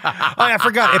back. Oh, yeah, I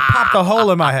forgot. It popped a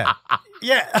hole in my head.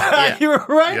 Yeah. You were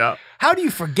right. Yeah. How do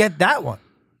you forget that one?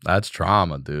 That's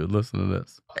trauma, dude. Listen to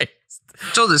this. I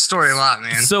told this story a lot,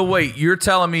 man. So wait, you're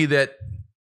telling me that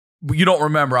you don't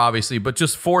remember, obviously, but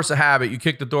just force a habit. You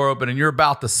kick the door open and you're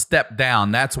about to step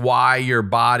down. That's why your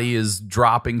body is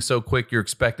dropping so quick. You're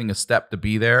expecting a step to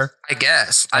be there. I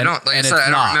guess. I don't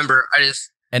remember.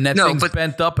 And that thing's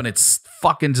bent up and it's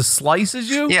fucking just slices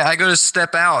you? Yeah, I go to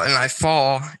step out and I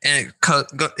fall and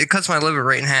it cuts my liver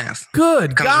right in half.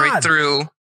 Good God. God. Right through,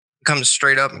 comes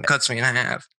straight up and cuts me in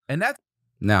half. And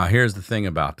now here's the thing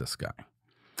about this guy.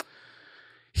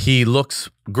 He looks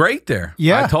great there.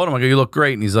 Yeah. I told him, I go, you look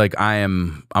great. And he's like,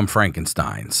 I'm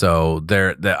Frankenstein. So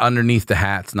the underneath the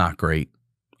hat's not great.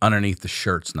 Underneath the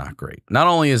shirt's not great. Not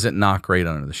only is it not great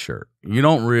under the shirt, you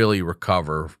don't really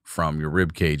recover from your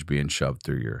rib cage being shoved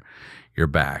through your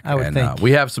back. I would think.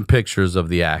 We have some pictures of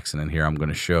the accident here I'm going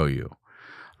to show you.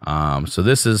 So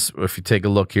this is, if you take a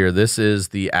look here, this is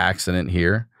the accident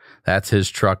here. That's his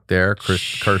truck there,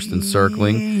 Kirsten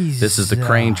circling. This is the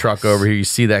crane truck over here. You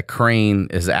see that crane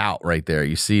is out right there.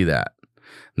 You see that.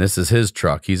 And this is his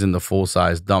truck. He's in the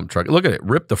full-size dump truck. Look at it.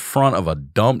 Ripped the front of a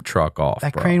dump truck off,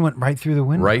 That crane went right through the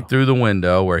window. Right through the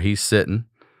window where he's sitting.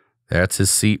 That's his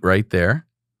seat right there.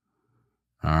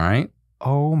 All right.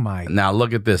 Oh, my. Now,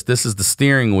 look at this. This is the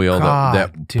steering wheel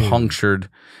that punctured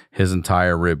his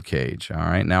entire rib cage. All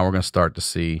right. Now we're going to start to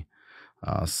see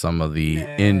some of the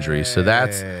injuries. So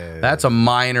that's a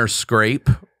minor scrape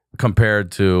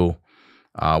compared to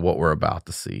what we're about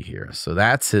to see here. So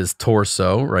that's his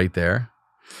torso right there.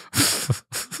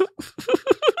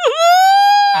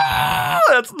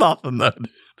 That's nothing, though, dude.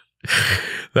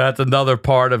 That's another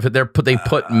part of it. They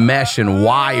put mesh and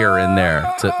wire in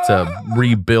there to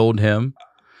rebuild him.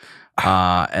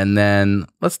 And then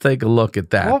let's take a look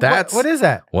at that. What is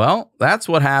that? Well, that's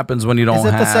what happens when you don't have...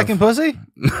 Is it the second pussy?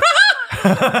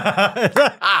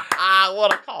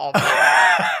 What a call, man.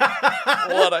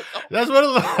 That's what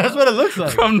it looks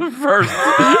like. From the first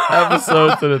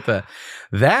episode to the 10th.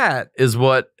 That is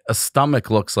what a stomach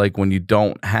looks like when you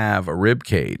don't have a rib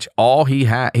cage.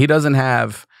 He doesn't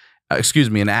have,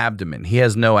 an abdomen. He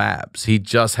has no abs. He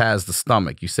just has the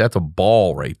stomach. You see, that's a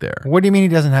ball right there. What do you mean he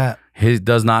doesn't have? He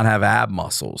does not have ab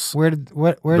muscles.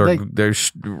 They're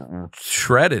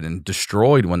shredded and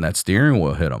destroyed when that steering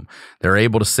wheel hit him. They're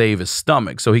able to save his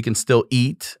stomach so he can still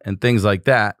eat and things like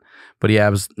that. But he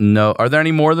has no. Are there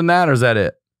any more than that, or is that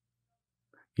it?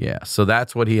 Yeah, so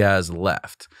that's what he has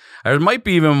left. There might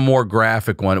be even a more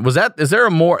graphic one. Was there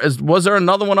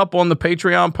another one up on the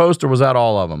Patreon post, or was that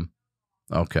all of them?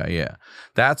 Okay, yeah.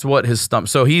 That's what his stomach.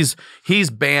 So he's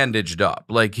bandaged up.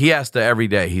 Like he has to every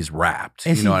day. He's wrapped.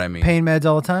 You know what I mean? Pain meds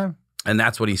all the time. And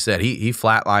that's what he said. He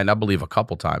flatlined, I believe, a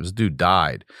couple times. This dude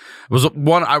died. It was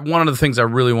one of the things I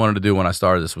really wanted to do when I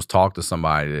started this was talk to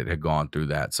somebody that had gone through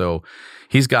that. So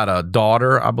he's got a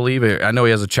daughter, I believe. I know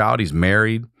he has a child. He's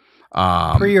married.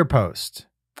 Pre or post?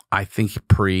 I think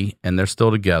pre, and they're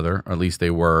still together, or at least they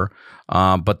were.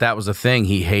 But that was the thing.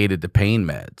 He hated the pain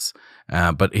meds.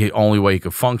 But the only way he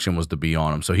could function was to be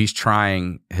on them. So he's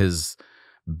trying his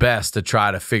best to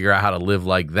try to figure out how to live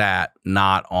like that,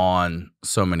 not on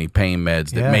so many pain meds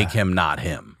that make him not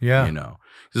him. Yeah. You know,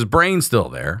 his brain's still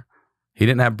there. He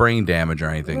didn't have brain damage or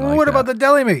anything like that. What about the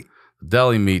deli meat?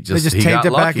 Deli meat just he got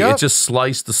lucky. It just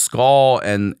sliced the skull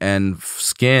and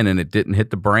skin, and it didn't hit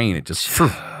the brain. It just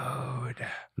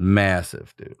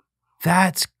massive, dude.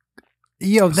 That's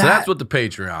So that's what the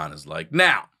Patreon is like.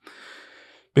 Now,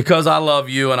 because I love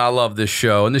you and I love this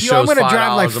show, and this show's $5 I'm gonna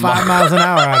drive like 5 miles an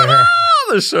hour out of here.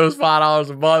 This show's $5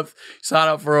 a month. You sign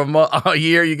up for a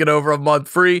year, you get over a month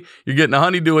free. You're getting a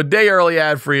Honeydew a day early,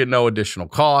 ad free, at no additional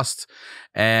cost.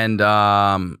 And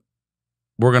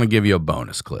we're going to give you a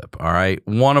bonus clip, all right?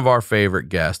 One of our favorite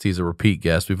guests, he's a repeat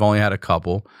guest. We've only had a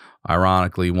couple.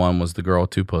 Ironically, one was the girl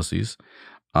with 2 pussies.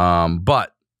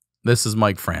 But this is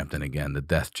Mike Frampton again, the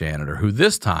death janitor, who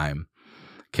this time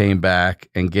came back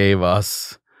and gave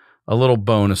us a little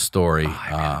bonus story.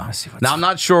 Now, I'm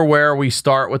not sure where we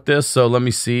start with this, so let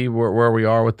me see where we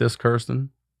are with this, Kirsten.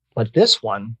 But this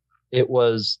one, it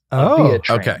was via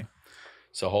train. Okay.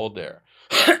 So hold there.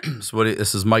 So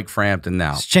this is Mike Frampton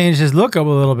now. He's changed his look up a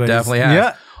little bit. Definitely has.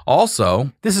 Yeah.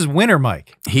 Also, this is Winter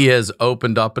Mike. He has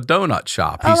opened up a donut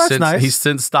shop. He's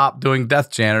since stopped doing death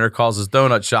janitor, calls his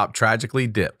donut shop Tragically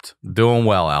Dipped. Doing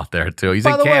well out there, too. He's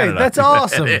in Canada. Way, that's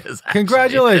awesome.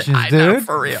 Congratulations, dude. I know,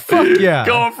 for real. Fuck yeah.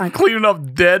 Going from cleaning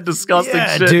up dead, disgusting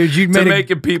shit dude, to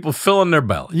making people fill in their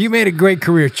belly. You made a great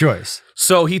career choice.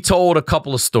 So he told a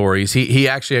couple of stories. He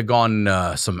actually had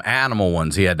gone some animal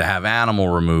ones. He had to have animal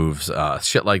removes,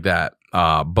 shit like that,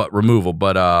 But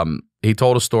he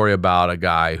told a story about a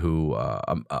guy who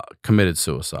committed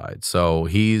suicide. So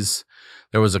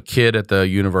there was a kid at the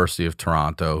University of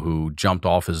Toronto who jumped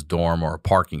off his dorm or a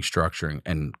parking structure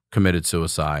and committed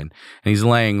suicide. And he's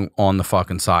laying on the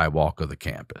fucking sidewalk of the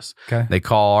campus. Okay. They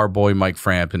call our boy Mike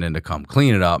Frampton in to come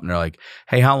clean it up. And they're like,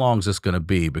 hey, how long is this going to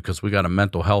be? Because we got a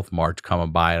mental health march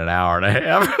coming by in an hour and a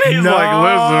half. And he's like,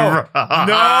 listen, bro.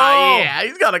 No. Yeah,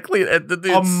 he's got to clean it.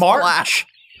 A march?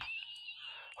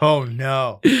 Oh,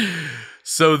 no.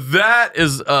 So that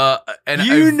is, know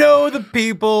the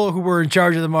people who were in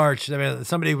charge of the march. I mean,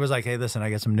 somebody was like, hey, listen, I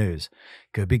got some news.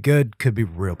 Could be good, could be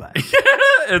real bad.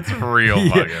 It's real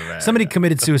fucking bad. Somebody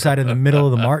committed suicide in the middle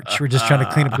of the march. We're just trying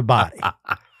to clean up the body.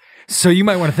 So you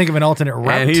might want to think of an alternate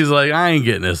route. And he's like, I ain't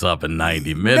getting this up in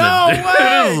 90 minutes. No dude.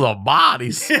 way! This is a body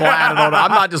splatted on it.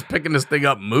 I'm not just picking this thing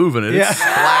up and moving it. It's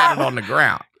splatted on the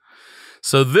ground.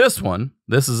 So this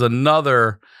is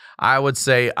another, I would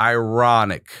say,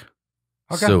 ironic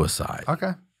suicide.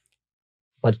 Okay.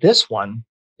 But this one,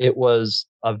 it was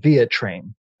a via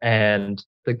train. And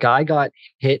the guy got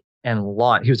hit and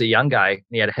launched. He was a young guy. And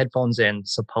he had headphones in,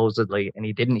 supposedly, and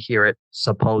he didn't hear it,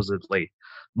 supposedly.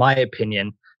 My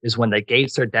opinion is when the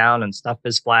gates are down and stuff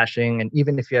is flashing, and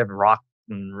even if you have rock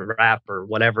and rap or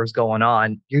whatever's going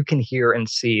on, you can hear and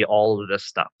see all of this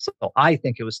stuff. So I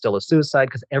think it was still a suicide,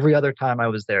 because every other time I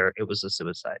was there, it was a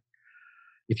suicide.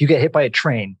 If you get hit by a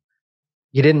train,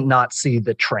 you didn't not see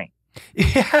the train.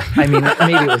 Yeah. I mean,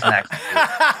 maybe it was an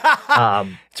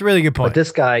accident. It's a really good point. But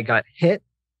this guy got hit,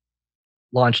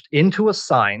 launched into a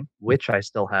sign, which I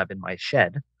still have in my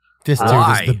shed. This dude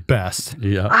is the best.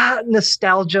 Yeah.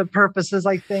 Nostalgia purposes,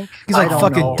 I think. He's like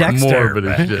fucking Dexter. Morbid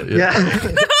as shit.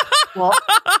 Yeah. Well,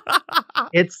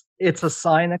 it's a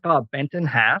sign that got bent in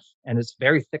half, and it's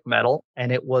very thick metal,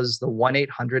 and it was the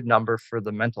 1-800 number for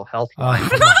the mental health line.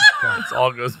 It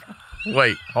all goes.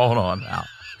 Wait, hold on now.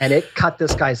 And it cut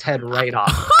this guy's head right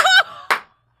off.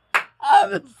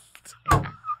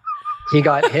 He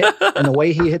got hit, and the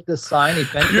way he hit this sign, he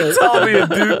bent You're telling me a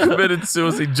dude committed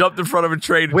suicide, he jumped in front of a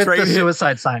train. With the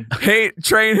suicide sign.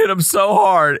 Train hit him so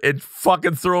hard, it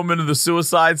fucking threw him into the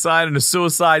suicide sign, and the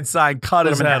suicide sign cut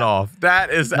his head off.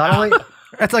 That is not only...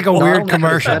 That's like a weird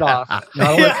commercial. Not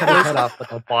only cut his head off, but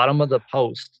the bottom of the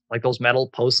post, like those metal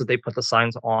posts that they put the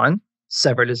signs on,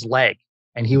 severed his leg.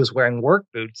 And he was wearing work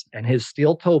boots, and his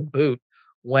steel toe boot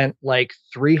went like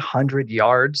 300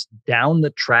 yards down the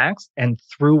tracks and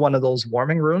through one of those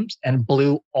warming rooms and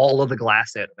blew all of the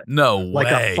glass out of it. No way.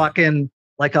 Like a fucking,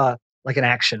 like an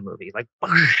action movie. Like,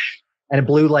 and it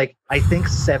blew like, I think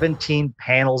 17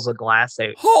 panels of glass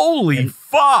out. Holy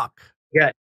fuck.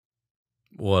 Yeah.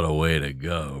 What a way to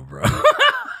go, bro.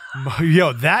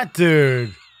 Yo, that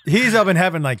dude, he's up in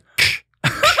heaven like.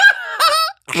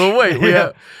 Well,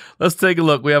 wait, let's take a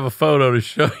look. We have a photo to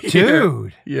show you.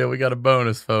 Dude. Yeah, we got a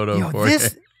bonus photo for you.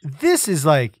 This is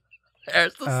like.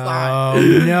 There's the sign. Oh,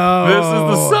 no. This is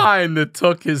the sign that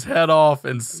took his head off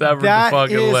and severed the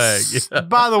fucking leg. Yeah.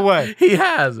 By the way. He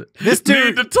has it. This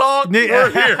dude. Need to talk?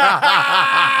 We're here.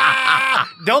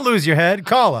 Don't lose your head.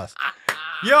 Call us.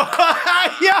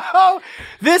 Yo,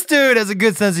 this dude has a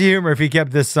good sense of humor if he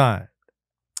kept this sign.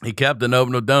 He kept an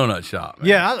open donut shop. Man.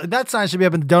 Yeah, that sign should be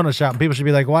up in the donut shop, and people should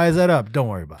be like, "Why is that up?" Don't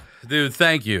worry about it. Dude,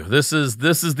 thank you. This is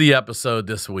the episode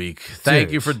this week.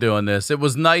 Thank you for doing this. It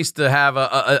was nice to have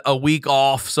a week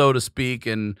off, so to speak,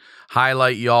 and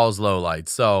highlight y'all's lowlights.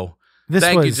 So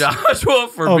thank you, Joshua,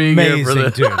 for being here for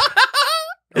this. Dude.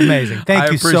 Amazing.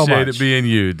 Thank you so much. I appreciate it being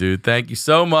you, dude. Thank you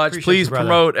so much. Please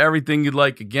promote everything you'd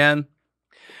like again.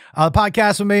 The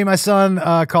podcast with me and my son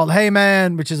called Hey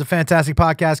Man, which is a fantastic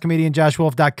podcast,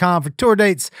 comedianjoshwolf.com for tour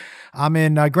dates. I'm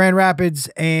in Grand Rapids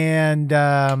and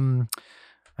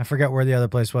I forgot where the other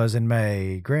place was in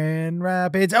May. Grand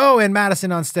Rapids. Oh, in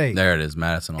Madison on State. There it is,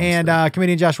 Madison on State. And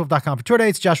comedianjoshwolf.com for tour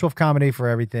dates, Josh Wolf Comedy for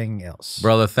everything else.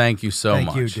 Brother, thank you so much.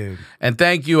 Thank you, dude. And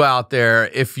thank you out there.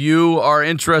 If you are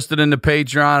interested in the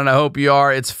Patreon, and I hope you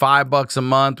are, it's $5 a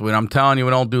month. I'm telling you,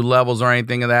 we don't do levels or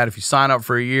anything of that. If you sign up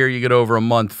for a year, you get over a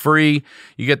month free.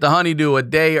 You get the Honeydew a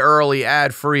day early,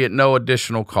 ad-free at no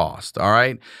additional cost, all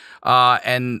right?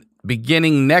 And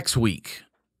beginning next week,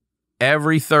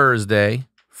 every Thursday,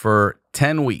 for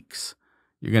 10 weeks,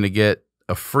 you're going to get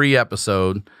a free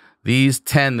episode. These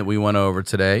 10 that we went over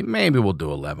today, maybe we'll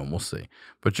do 11, we'll see.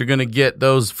 But you're going to get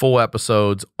those full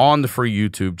episodes on the free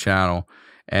YouTube channel.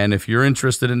 And if you're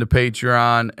interested in the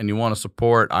Patreon and you want to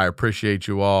support, I appreciate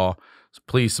you all. So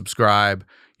please subscribe.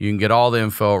 You can get all the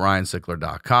info at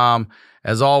ryansickler.com.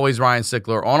 As always, Ryan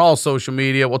Sickler on all social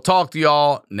media. We'll talk to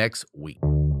y'all next week.